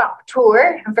whistle-stop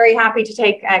tour. I'm very happy to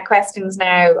take questions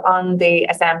now on the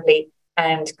assembly.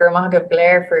 And Gurmagh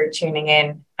Blair for tuning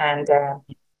in and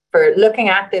for looking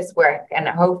at this work. And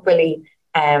hopefully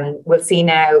we'll see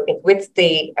now with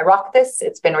the Oireachtas,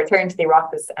 it's been returned to the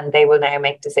Oireachtas, and they will now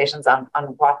make decisions on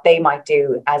what they might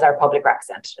do as our public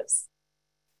representatives.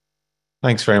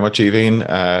 Thanks very much, Evine.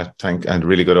 And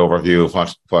really good overview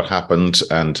of what happened,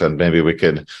 and maybe we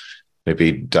could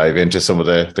dive into some of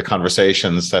the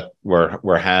conversations that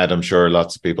were had. I'm sure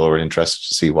lots of people were interested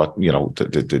to see what,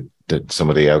 some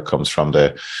of the outcomes from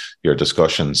your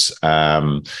discussions.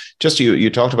 Just you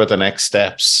talked about the next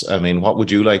steps. I mean, what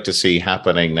would you like to see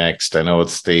happening next? I know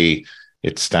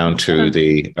it's down to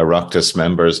the Oireachtas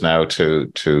members now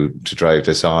to drive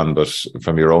this on, but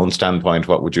from your own standpoint,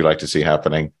 what would you like to see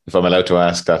happening? If I'm allowed to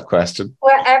ask that question.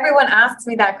 Well, everyone asks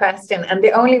me that question, and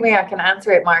the only way I can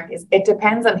answer it, Mark, is it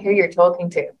depends on who you're talking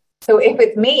to. So if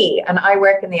it's me and I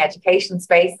work in the education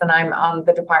space and I'm on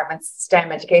the department's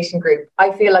STEM education group,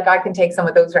 I feel like I can take some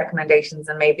of those recommendations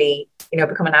and maybe,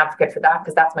 become an advocate for that,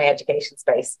 because that's my education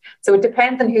space. So it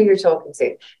depends on who you're talking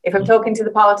to. If I'm talking to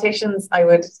the politicians, I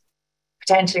would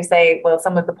potentially say, well,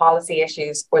 some of the policy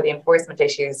issues or the enforcement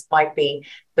issues might be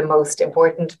the most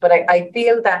important. But I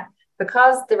feel that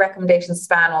because the recommendations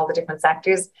span all the different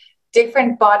sectors,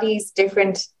 different bodies,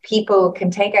 different people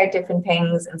can take out different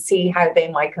things and see how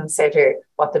they might consider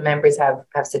what the members have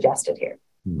suggested here.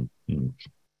 Mm-hmm.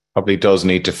 Probably does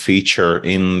need to feature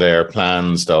in their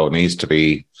plans, though. It needs to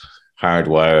be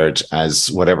hardwired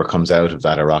as whatever comes out of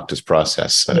that Oireachtas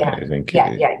process. I think.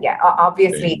 Yeah.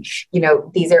 Obviously,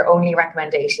 these are only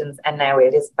recommendations, and now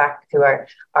it is back to our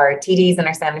TDs and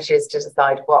our senators to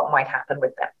decide what might happen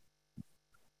with them.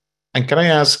 And can I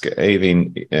ask,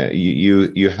 Evine,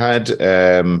 you had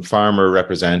farmer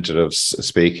representatives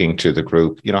speaking to the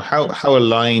group. How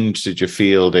aligned did you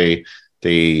feel the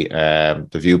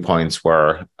viewpoints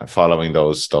were following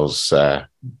those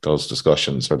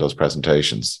discussions or those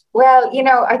presentations? Well,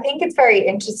 I think it's very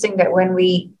interesting that when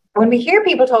we hear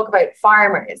people talk about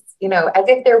farmers, as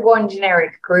if they're one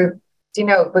generic group,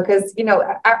 because,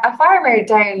 a farmer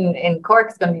down in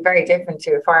Cork is going to be very different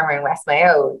to a farmer in West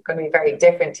Mayo, going to be very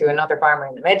different to another farmer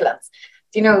in the Midlands,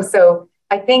 so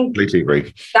I think completely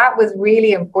agree. That was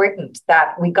really important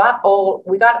that we got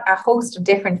a host of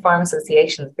different farm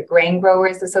associations, the Grain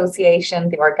Growers Association,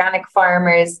 the Organic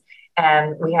Farmers,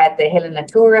 We had the Hill and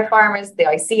Natura farmers, the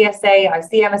ICSA,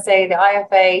 ICMSA, the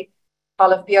IFA,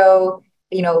 Olive Bio,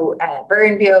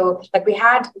 Burn Bio. Like, we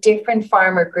had different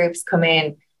farmer groups come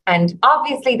in, and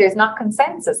obviously there's not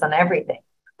consensus on everything.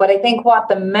 But I think what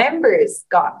the members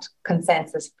got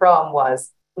consensus from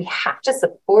was, we have to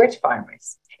support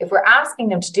farmers. If we're asking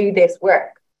them to do this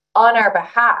work on our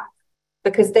behalf,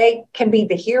 because they can be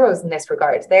the heroes in this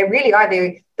regard. They really are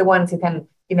the ones who can,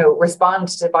 respond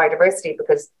to biodiversity,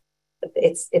 because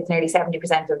it's nearly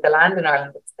 70% of the land in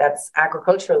Ireland that's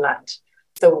agricultural land.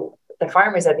 So the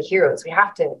farmers are the heroes. We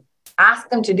have to ask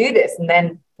them to do this and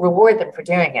then reward them for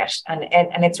doing it.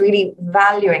 And it's really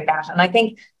valuing that. And I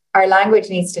think our language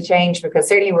needs to change, because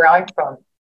certainly where I'm from,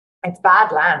 it's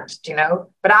bad land,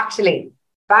 but actually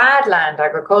bad land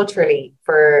agriculturally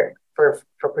for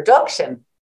production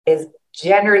is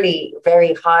generally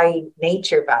very high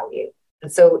nature value.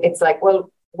 And so it's like, well,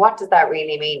 what does that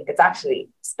really mean? It's actually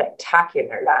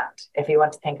spectacular land, if you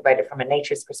want to think about it from a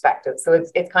nature's perspective. So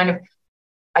it's kind of,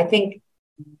 I think,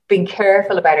 being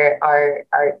careful about our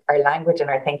language and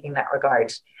our thinking in that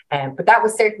regard. But that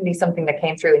was certainly something that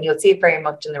came through, and you'll see it very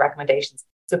much in the recommendations.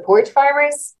 Support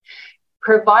farmers,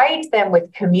 provide them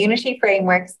with community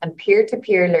frameworks and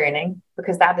peer-to-peer learning,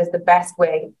 because that is the best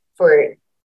way for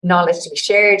knowledge to be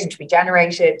shared and to be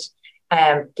generated.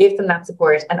 Give them that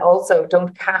support, and also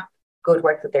don't cap good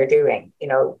work that they're doing.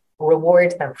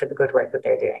 Reward them for the good work that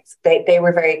they're doing. So they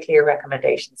were very clear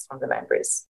recommendations from the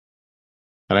members.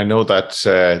 And I know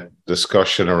that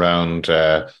discussion around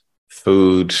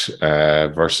food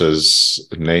versus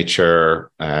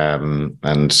nature,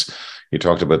 and you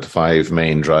talked about the 5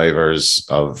 main drivers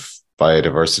of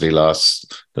biodiversity loss.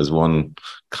 There's one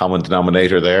common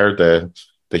denominator there, the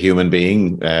human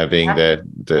being being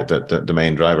the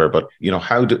main driver. But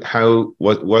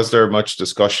was there much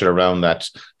discussion around that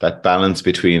balance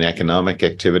between economic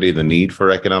activity, the need for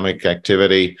economic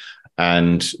activity,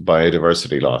 and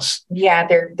biodiversity loss? Yeah,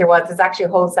 there was. There's actually a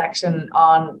whole section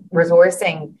on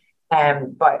resourcing,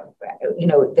 but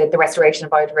the restoration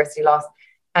of biodiversity loss.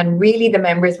 And really, the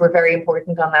members were very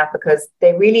important on that, because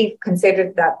they really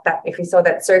considered that if you saw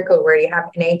that circle where you have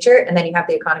nature and then you have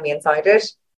the economy inside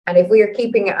it, and if we are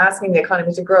asking the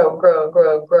economy to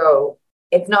grow,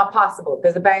 it's not possible.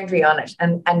 There's a boundary on it.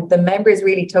 And the members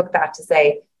really took that to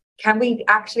say, can we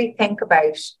actually think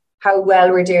about how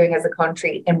well we're doing as a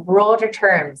country in broader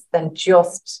terms than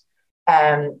just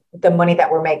the money that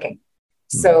we're making?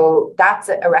 So that's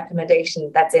a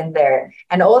recommendation that's in there.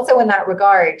 And also in that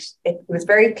regard, it was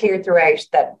very clear throughout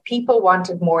that people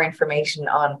wanted more information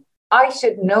on, I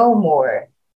should know more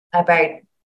about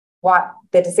what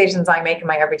the decisions I make in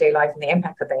my everyday life and the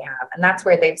impact that they have. And that's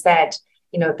where they've said,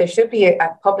 there should be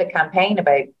a public campaign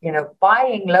about,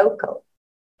 buying local.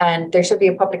 And there should be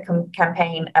a public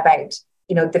campaign about,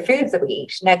 the foods that we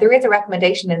eat. Now, there is a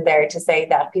recommendation in there to say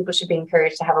that people should be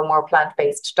encouraged to have a more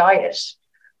plant-based diet.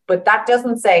 But that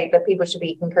doesn't say that people should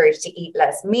be encouraged to eat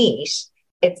less meat.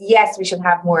 It's, yes, we should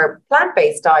have more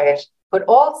plant-based diet, but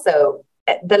also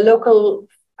the local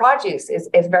produce is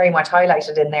very much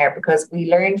highlighted in there, because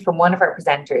we learned from one of our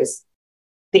presenters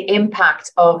the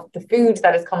impact of the food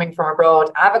that is coming from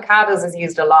abroad. Avocados is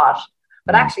used a lot,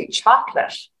 but actually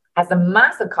chocolate has a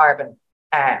massive carbon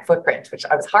footprint, which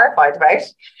I was horrified about.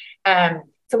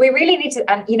 So we really need to,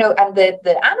 and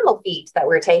the animal feed that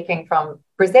we're taking from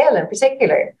Brazil in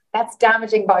particular, that's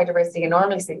damaging biodiversity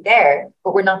enormously there,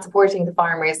 but we're not supporting the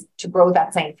farmers to grow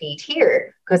that same feed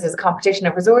here, because there's a competition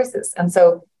of resources. And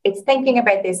so it's thinking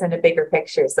about this in a bigger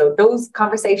picture. So those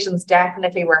conversations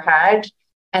definitely were had,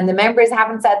 and the members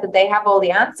haven't said that they have all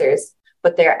the answers,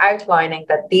 but they're outlining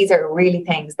that these are really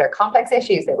things, they're complex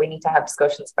issues that we need to have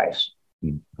discussions about.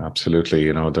 Absolutely.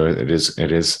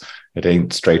 It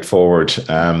ain't straightforward.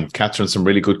 Catherine, some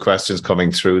really good questions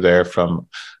coming through there from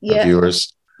our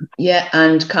viewers. Yeah,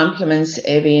 and compliments,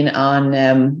 Aoibhinn,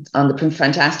 on the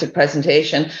fantastic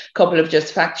presentation. A couple of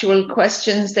just factual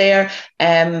questions there.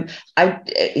 Can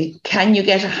you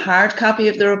get a hard copy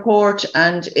of the report?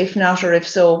 And if not, or if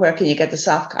so, where can you get the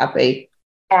soft copy?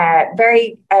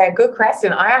 Very good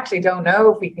question. I actually don't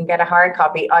know if we can get a hard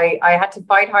copy. I had to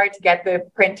fight hard to get the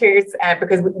printers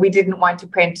because we didn't want to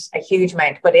print a huge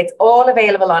amount, but it's all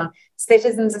available on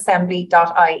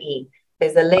citizensassembly.ie.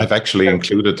 There's a link. I've actually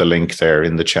included the link there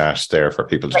in the chat there for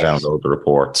people to download the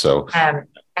report. So, and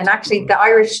actually the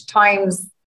Irish Times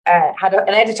had an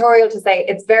editorial to say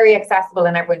it's very accessible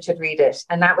and everyone should read it.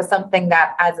 And that was something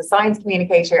that, as a science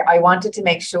communicator, I wanted to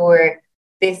make sure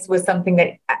this was something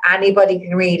that anybody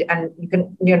can read, and you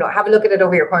can, have a look at it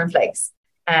over your cornflakes.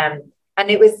 And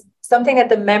it was something that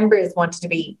the members wanted to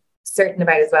be certain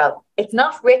about as well. It's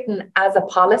not written as a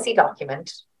policy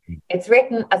document. It's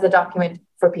written as a document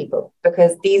for people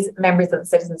because these members of the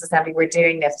Citizens Assembly were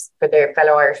doing this for their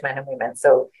fellow Irishmen and women.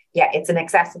 So yeah, it's an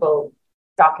accessible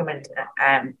document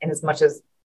in as much as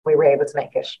we were able to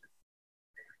make it.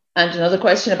 And another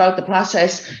question about the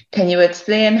process. Can you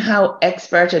explain how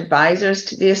expert advisors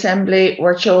to the Assembly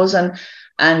were chosen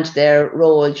and their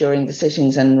role during the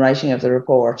sittings and writing of the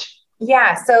report?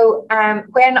 Yeah, so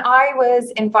when I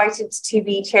was invited to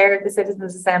be chair of the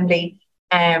Citizens Assembly,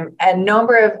 a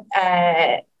number of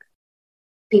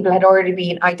people had already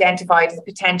been identified as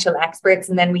potential experts,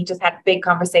 and then we just had big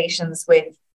conversations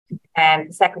with the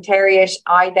Secretariat.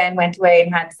 I then went away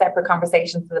and had separate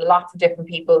conversations with lots of different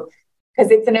people, because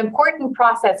it's an important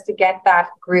process to get that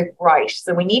group right.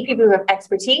 So we need people who have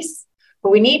expertise,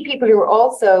 but we need people who are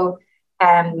also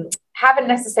haven't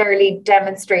necessarily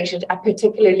demonstrated a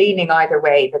particular leaning either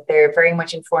way, that they're very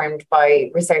much informed by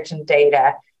research and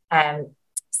data.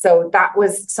 So that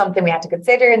was something we had to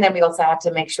consider. And then we also had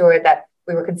to make sure that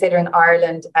we were considering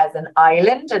Ireland as an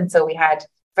island. And so we had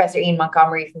Professor Ian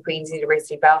Montgomery from Queen's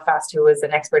University Belfast, who was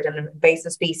an expert in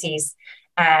invasive species.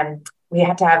 We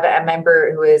had to have a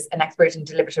member who is an expert in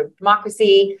deliberative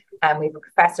democracy. We have a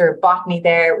professor of botany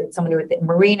there, with someone with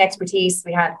marine expertise.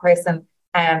 We had a person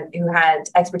who had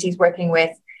expertise working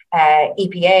with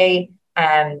EPA.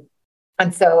 And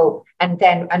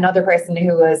then another person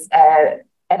who was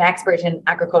an expert in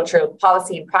agricultural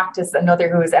policy and practice, another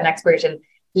who was an expert in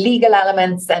legal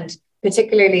elements and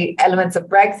particularly elements of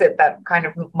Brexit that kind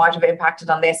of might have impacted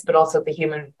on this, but also the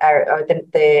human or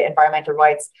the environmental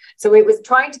rights. So it was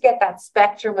trying to get that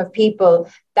spectrum of people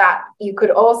that you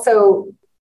could also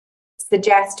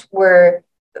suggest were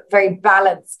very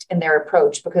balanced in their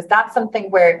approach, because that's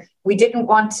something where we didn't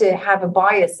want to have a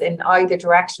bias in either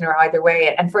direction or either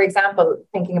way. And for example,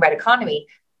 thinking about economy,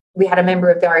 we had a member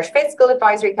of the Irish Fiscal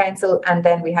Advisory Council, and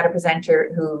then we had a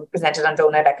presenter who presented on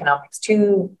donut economics,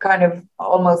 two kind of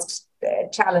almost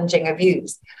challenging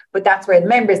views. But that's where the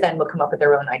members then will come up with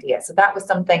their own ideas. So that was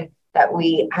something that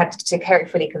we had to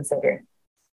carefully consider.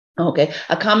 Okay.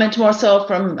 A comment more so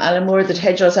from Alan Moore that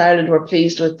Hedgerows Ireland were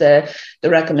pleased with the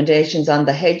recommendations on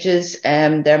the hedges.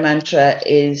 Their mantra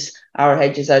is our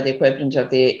hedges are the equivalent of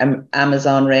the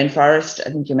Amazon rainforest.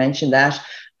 I think you mentioned that.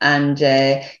 And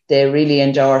they really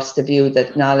endorse the view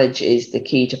that knowledge is the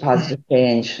key to positive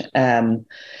change.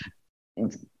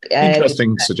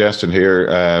 Interesting suggestion here,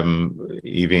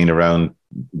 Evine, around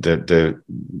the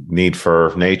need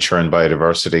for nature and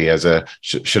biodiversity as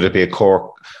should it be a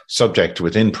core subject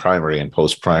within primary and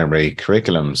post-primary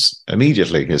curriculums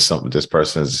immediately, is something this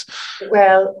person is.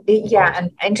 Well, yeah,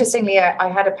 and interestingly, I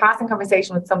had a passing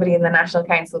conversation with somebody in the National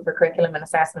Council for Curriculum and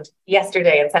Assessment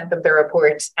yesterday and sent them the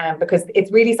report, because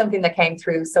it's really something that came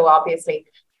through so obviously.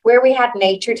 Where we had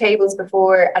nature tables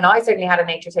before, and I certainly had a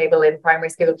nature table in primary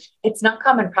school, it's not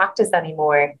common practice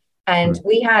anymore. And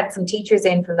we had some teachers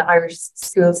in from the Irish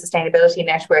School Sustainability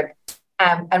Network,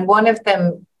 and one of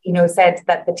them, said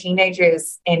that the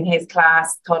teenagers in his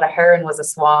class thought a heron was a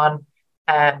swan.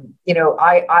 I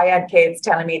had kids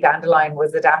telling me dandelion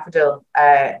was a daffodil.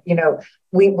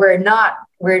 We're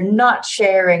not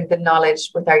sharing the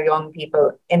knowledge with our young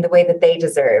people in the way that they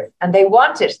deserve, and they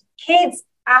want it. Kids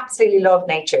absolutely love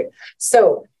nature.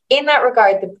 So in that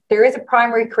regard, there is a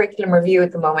primary curriculum review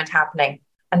at the moment happening,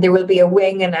 and there will be a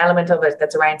wing and element of it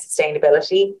that's around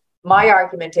sustainability. My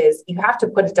argument is you have to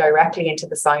put it directly into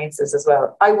the sciences as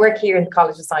well. I work here in the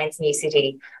College of Science in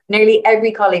UCD. Nearly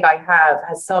every colleague I have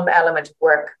has some element of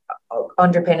work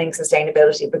underpinning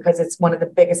sustainability, because it's one of the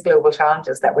biggest global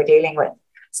challenges that we're dealing with.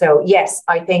 So yes,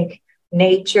 I think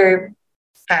nature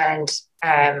and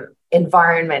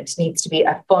environment needs to be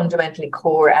a fundamentally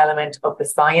core element of the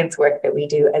science work that we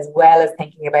do, as well as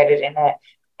thinking about it in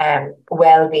a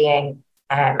well-being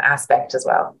aspect as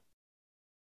well.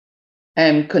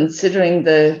 Considering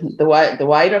the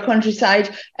wider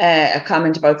countryside, a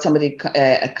comment about somebody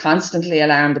constantly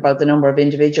alarmed about the number of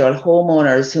individual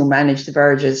homeowners who manage the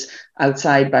verges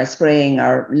outside by spraying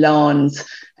our lawns.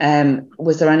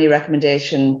 Was there any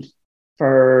recommendation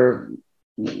for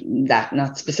that?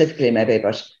 Not specifically maybe,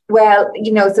 but... Well,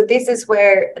 so this is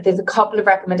where there's a couple of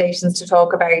recommendations to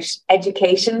talk about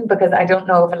education, because I don't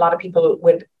know if a lot of people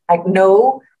would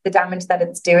know the damage that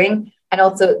it's doing, and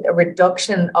also a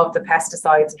reduction of the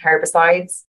pesticides and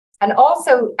herbicides. And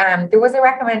also there was a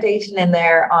recommendation in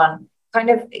there on kind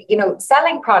of,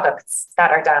 selling products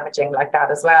that are damaging like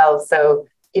that as well. So,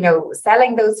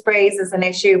 selling those sprays is an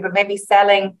issue, but maybe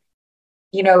selling,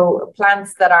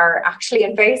 plants that are actually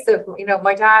invasive.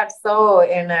 My dad saw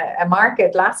in a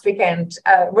market last weekend,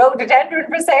 rhododendron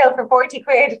for sale for 40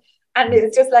 quid. And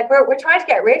it's just like, we're trying to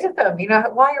get rid of them. You know,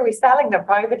 why are we selling them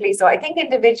privately? So I think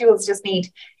individuals just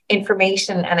need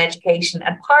information and education.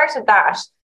 And part of that,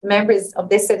 members of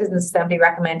this Citizens Assembly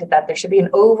recommended that there should be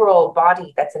an overall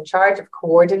body that's in charge of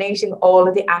coordinating all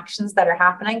of the actions that are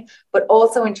happening, but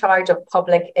also in charge of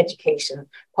public education,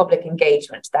 public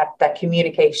engagement, that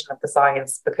communication of the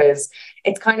science, because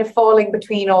it's kind of falling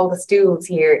between all the stools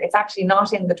here. It's actually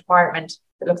not in the department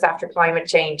that looks after climate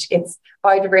change. It's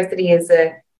biodiversity is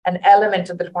an element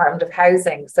of the Department of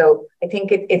Housing. So I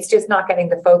think it's just not getting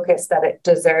the focus that it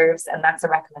deserves. And that's a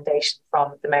recommendation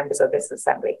from the members of this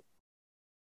Assembly.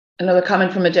 Another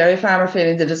comment from a dairy farmer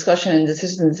feeling the discussion in the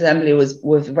Citizens Assembly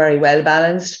was very well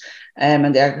balanced,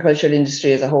 and the agricultural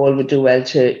industry as a whole would do well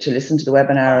to listen to the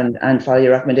webinar and follow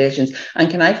your recommendations. And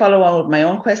can I follow on with my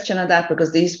own question on that?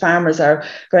 Because these farmers are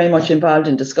very much involved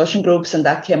in discussion groups, and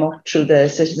that came up through the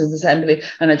Citizens Assembly.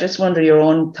 And I just wonder your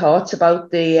own thoughts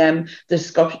about the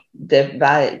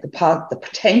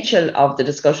potential of the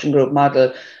discussion group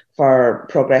model for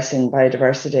progressing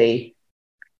biodiversity.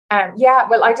 Yeah,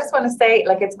 well, I just want to say,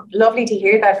 like, it's lovely to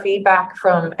hear that feedback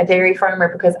from a dairy farmer,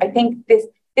 because I think this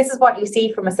is what you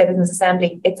see from a Citizens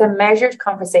Assembly. It's a measured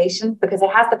conversation because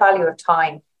it has the value of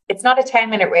time. It's not a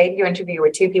 10-minute radio interview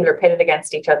where two people are pitted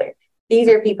against each other. These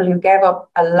are people who gave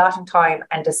up a lot of time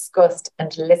and discussed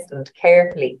and listened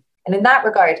carefully. And in that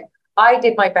regard, I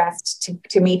did my best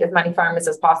to meet as many farmers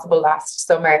as possible last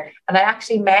summer. And I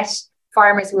actually met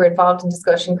farmers who were involved in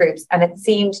discussion groups, and it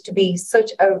seemed to be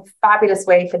such a fabulous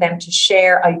way for them to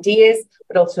share ideas,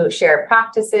 but also share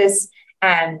practices,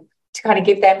 and to kind of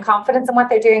give them confidence in what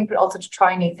they're doing, but also to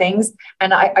try new things.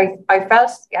 And I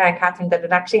felt, Catherine, that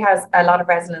it actually has a lot of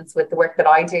resonance with the work that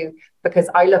I do, because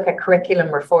I look at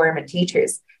curriculum reform in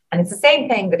teachers. And it's the same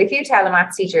thing that if you tell a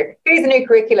maths teacher, here's a new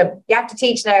curriculum, you have to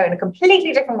teach now in a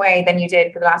completely different way than you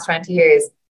did for the last 20 years,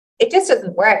 it just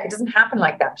doesn't work. It doesn't happen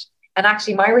like that. And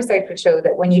actually, my research would show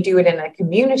that when you do it in a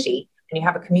community and you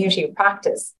have a community of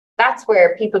practice, that's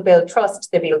where people build trust,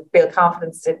 they build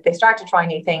confidence, they start to try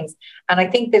new things. And I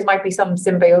think there might be some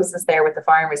symbiosis there with the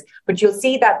farmers, but you'll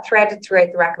see that threaded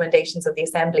throughout the recommendations of the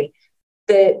Assembly,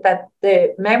 that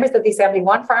the members of the Assembly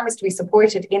want farmers to be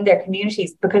supported in their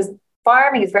communities, because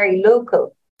farming is very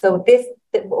local. So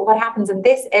what happens in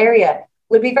this area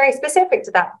will be very specific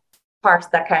to that part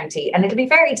of that county, and it'll be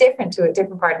very different to a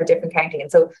different part of a different county.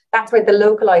 And so that's where the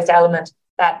localized element,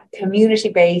 that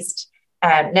community-based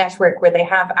network, where they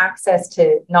have access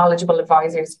to knowledgeable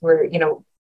advisors who are,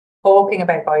 talking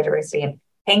about biodiversity and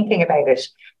thinking about it,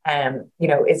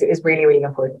 is really, really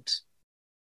important.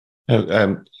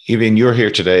 Evin, you're here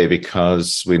today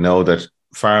because we know that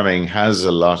farming has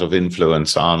a lot of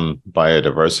influence on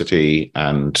biodiversity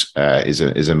and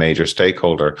is a major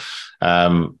stakeholder.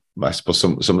 I suppose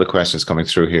some of the questions coming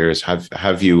through here is,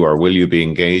 have you or will you be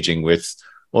engaging with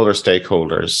other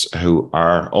stakeholders who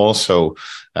are also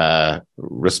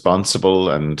responsible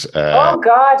and oh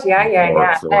God,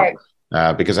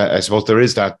 yeah. Because I suppose there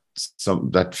is that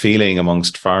feeling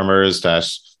amongst farmers that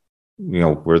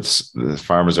the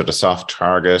farmers are the soft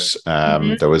target.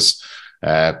 There was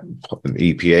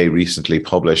EPA recently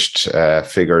published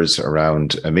figures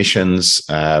around emissions.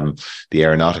 The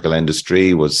aeronautical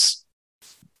industry was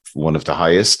one of the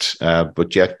highest,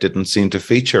 but yet didn't seem to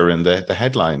feature in the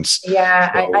headlines.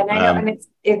 Yeah, so, I know, and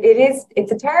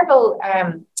it's a terrible,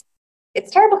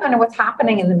 it's terrible kind of what's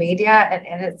happening in the media,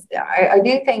 and I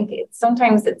do think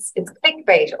sometimes it's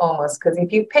clickbait almost, because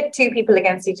if you pit two people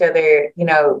against each other,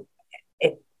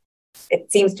 it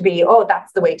seems to be, oh,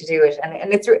 that's the way to do it,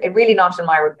 and it's really not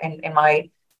in my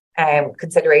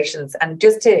considerations. And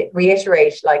just to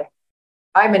reiterate, like,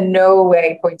 I'm in no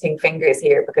way pointing fingers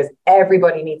here, because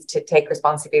everybody needs to take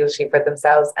responsibility for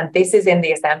themselves. And this is in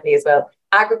the Assembly as well.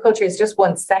 Agriculture is just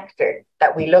one sector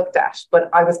that we looked at, but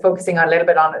I was focusing a little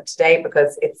bit on it today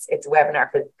because it's a webinar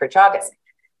for Teagasc.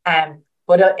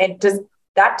 But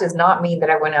that does not mean that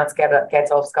everyone else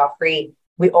gets off scot-free.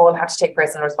 We all have to take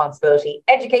personal responsibility.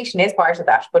 Education is part of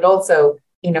that, but also,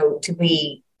 to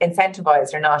be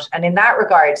incentivized or not. And in that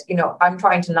regard, I'm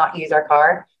trying to not use our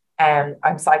car.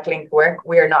 I'm cycling to work.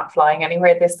 We're not flying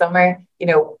anywhere this summer.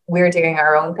 We're doing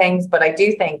our own things. But I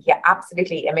do think,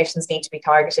 absolutely, emissions need to be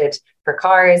targeted for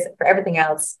cars, for everything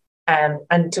else,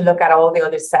 and to look at all the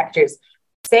other sectors.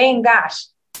 Saying that,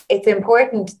 it's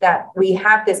important that we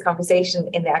have this conversation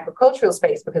in the agricultural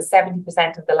space, because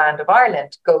 70% of the land of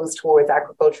Ireland goes towards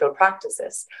agricultural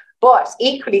practices. But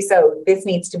equally so, this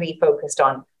needs to be focused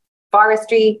on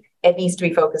forestry. It needs to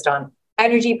be focused on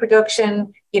energy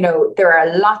production. There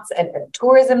are lots, and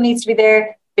tourism needs to be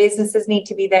there. Businesses need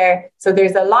to be there. So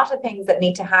there's a lot of things that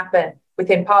need to happen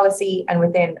within policy and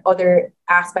within other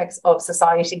aspects of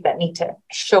society that need to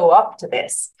show up to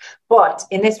this. But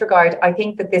in this regard, I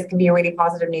think that this can be a really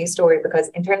positive news story, because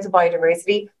in terms of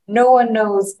biodiversity, no one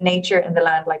knows nature and the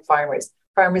land like farmers.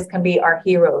 Farmers can be our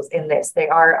heroes in this. They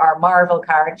are our Marvel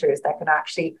characters that can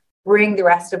actually bring the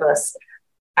rest of us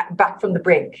back from the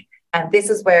brink. And this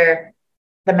is where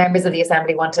the members of the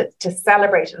Assembly wanted to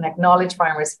celebrate and acknowledge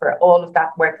farmers for all of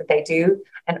that work that they do,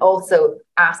 and also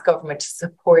ask government to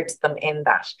support them in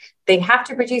that. They have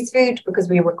to produce food because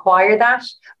we require that,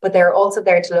 but they're also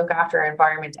there to look after our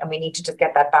environment, and we need to just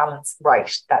get that balance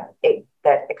right, that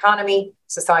economy,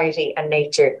 society and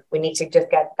nature, we need to just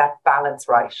get that balance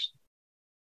right.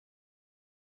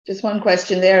 Just one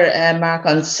question there, Mark,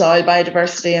 on soil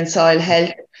biodiversity and soil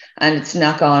health and its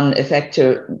knock-on effect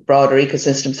to broader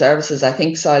ecosystem services. I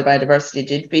think soil biodiversity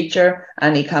did feature.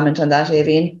 Any comment on that,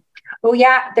 Aoibhinn? Oh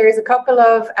yeah, there's a couple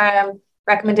of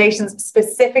recommendations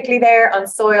specifically there on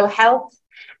soil health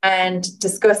and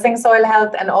discussing soil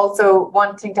health, and also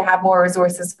wanting to have more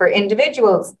resources for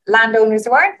individuals, landowners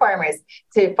who aren't farmers,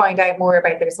 to find out more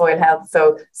about their soil health.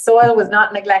 So soil was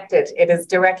not neglected. It is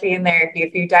directly in there.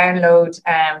 If you download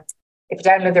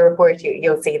the report,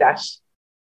 you'll see that.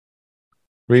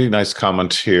 Really nice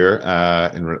comment here.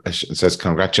 It says,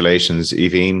 congratulations,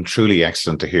 Aoibhinn. Truly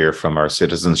excellent to hear from our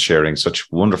citizens sharing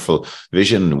such wonderful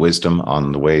vision and wisdom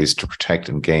on the ways to protect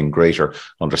and gain greater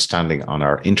understanding on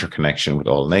our interconnection with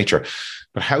all nature.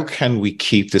 But how can we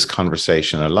keep this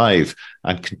conversation alive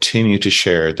and continue to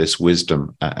share this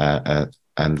wisdom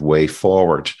and way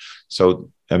forward? So,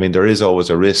 I mean, there is always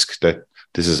a risk that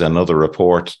this is another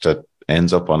report that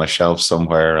ends up on a shelf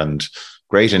somewhere, and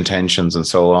great intentions and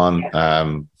so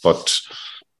on. But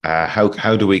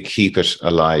how do we keep it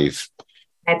alive?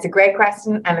 It's a great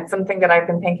question, and it's something that I've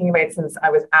been thinking about since I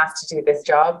was asked to do this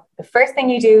job. The first thing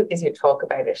you do is you talk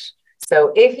about it.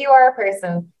 So if you are a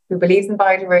person who believes in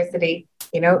biodiversity,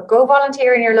 go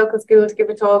volunteer in your local school to give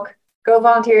a talk, go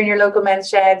volunteer in your local men's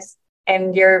sheds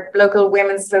and your local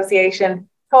women's association,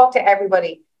 talk to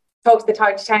everybody, talk to the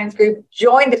Tidy Towns group,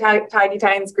 join the Tidy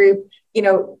Towns group,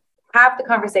 have the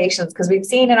conversations, because we've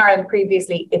seen in Ireland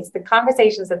previously, it's the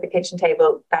conversations at the kitchen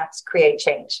table that create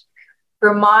change.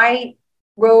 For my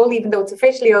role, even though it's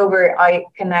officially over, I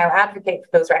can now advocate for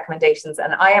those recommendations,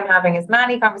 and I am having as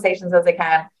many conversations as I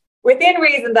can, within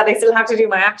reason that I still have to do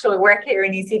my actual work here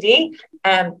in ECD,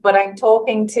 but I'm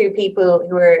talking to people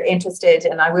who are interested,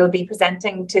 and I will be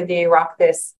presenting to the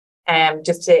Oireachtas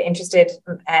just to interested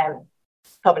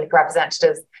public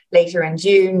representatives later in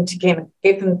June to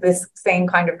give them this same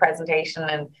kind of presentation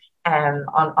and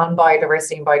on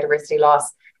biodiversity and biodiversity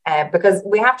loss. Because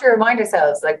we have to remind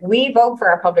ourselves, like, we vote for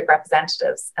our public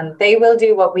representatives and they will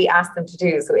do what we ask them to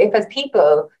do. So if as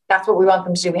people, that's what we want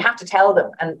them to do, we have to tell them.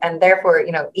 And therefore,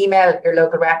 email your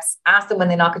local reps, ask them when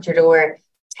they knock at your door,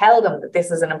 tell them that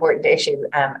this is an important issue.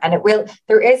 And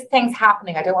there is things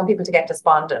happening. I don't want people to get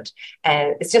despondent.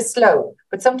 It's just slow,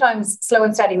 but sometimes slow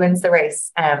and steady wins the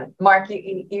race. Mark,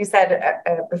 you said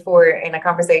before in a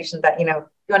conversation that, if you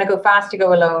want to go fast, you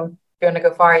go alone. If you want to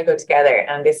go far, you go together.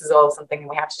 And this is all something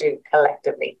we have to do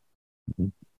collectively.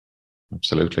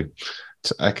 Absolutely.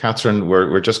 Catherine,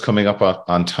 we're just coming up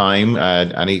on time.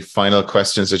 Any final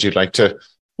questions that you'd like to?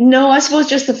 No, I suppose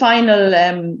just the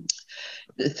final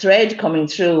thread coming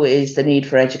through is the need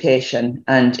for education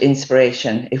and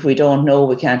inspiration. If we don't know,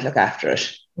 we can't look after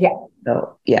it. Yeah.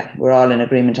 So, yeah, we're all in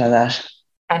agreement on that.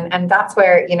 And that's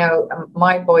where,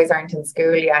 my boys aren't in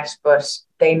school yet, but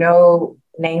they know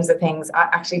names of things.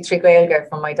 Actually, Trí Gaeilge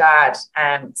from my dad.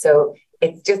 So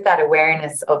it's just that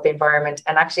awareness of the environment.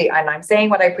 And actually, and I'm saying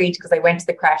what I preach because I went to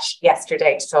the creche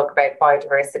yesterday to talk about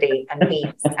biodiversity and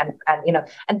peace,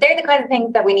 and they're the kind of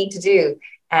things that we need to do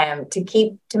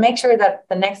to make sure that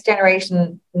the next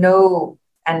generation know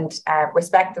and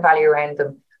respect the value around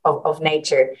them of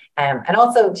nature. And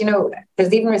also,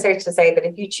 there's even research to say that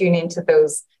if you tune into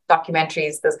those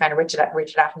documentaries, those kind of Richard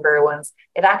Attenborough ones,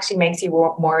 it actually makes you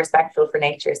more respectful for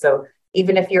nature. So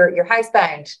even if you're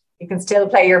housebound, you can still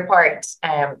play your part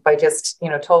by just,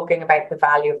 talking about the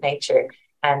value of nature.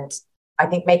 And I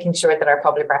think making sure that our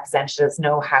public representatives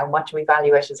know how much we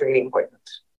value it is really important.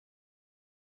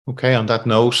 Okay, on that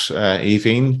note,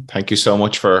 Aoibhinn, thank you so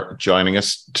much for joining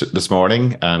us this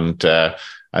morning, and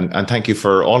thank you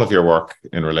for all of your work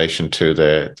in relation to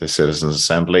the Citizens'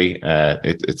 Assembly.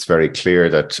 It's very clear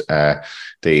that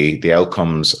the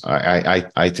outcomes,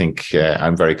 I think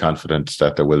I'm very confident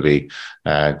that there will be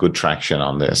good traction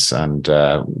on this, and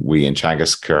we in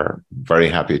Teagasc are very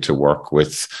happy to work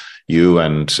with you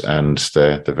and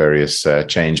the various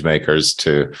change makers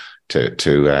to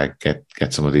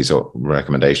get some of these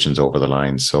recommendations over the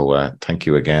line. So thank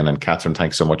you again. And Catherine,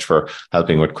 thanks so much for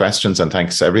helping with questions. And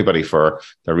thanks everybody for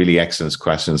the really excellent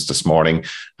questions this morning.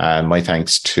 And my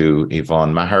thanks to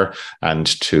Yvonne Maher and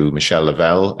to Michelle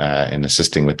Lavelle in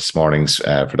assisting with this morning's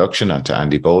production, and to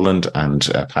Andy Boland and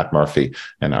Pat Murphy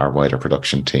in our wider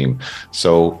production team.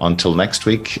 So until next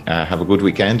week, have a good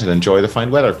weekend and enjoy the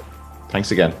fine weather.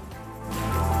 Thanks again.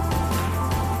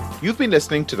 You've been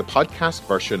listening to the podcast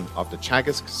version of the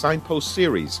Teagasc Signpost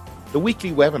series, the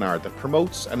weekly webinar that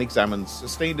promotes and examines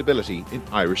sustainability in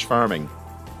Irish farming.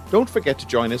 Don't forget to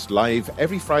join us live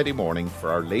every Friday morning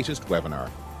for our latest webinar.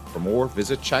 For more,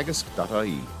 visit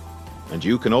teagasc.ie. And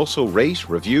you can also rate,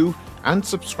 review, and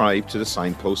subscribe to the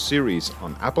Signpost series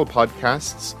on Apple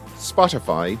Podcasts,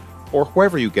 Spotify, or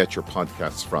wherever you get your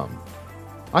podcasts from.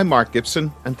 I'm Mark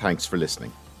Gibson, and thanks for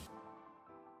listening.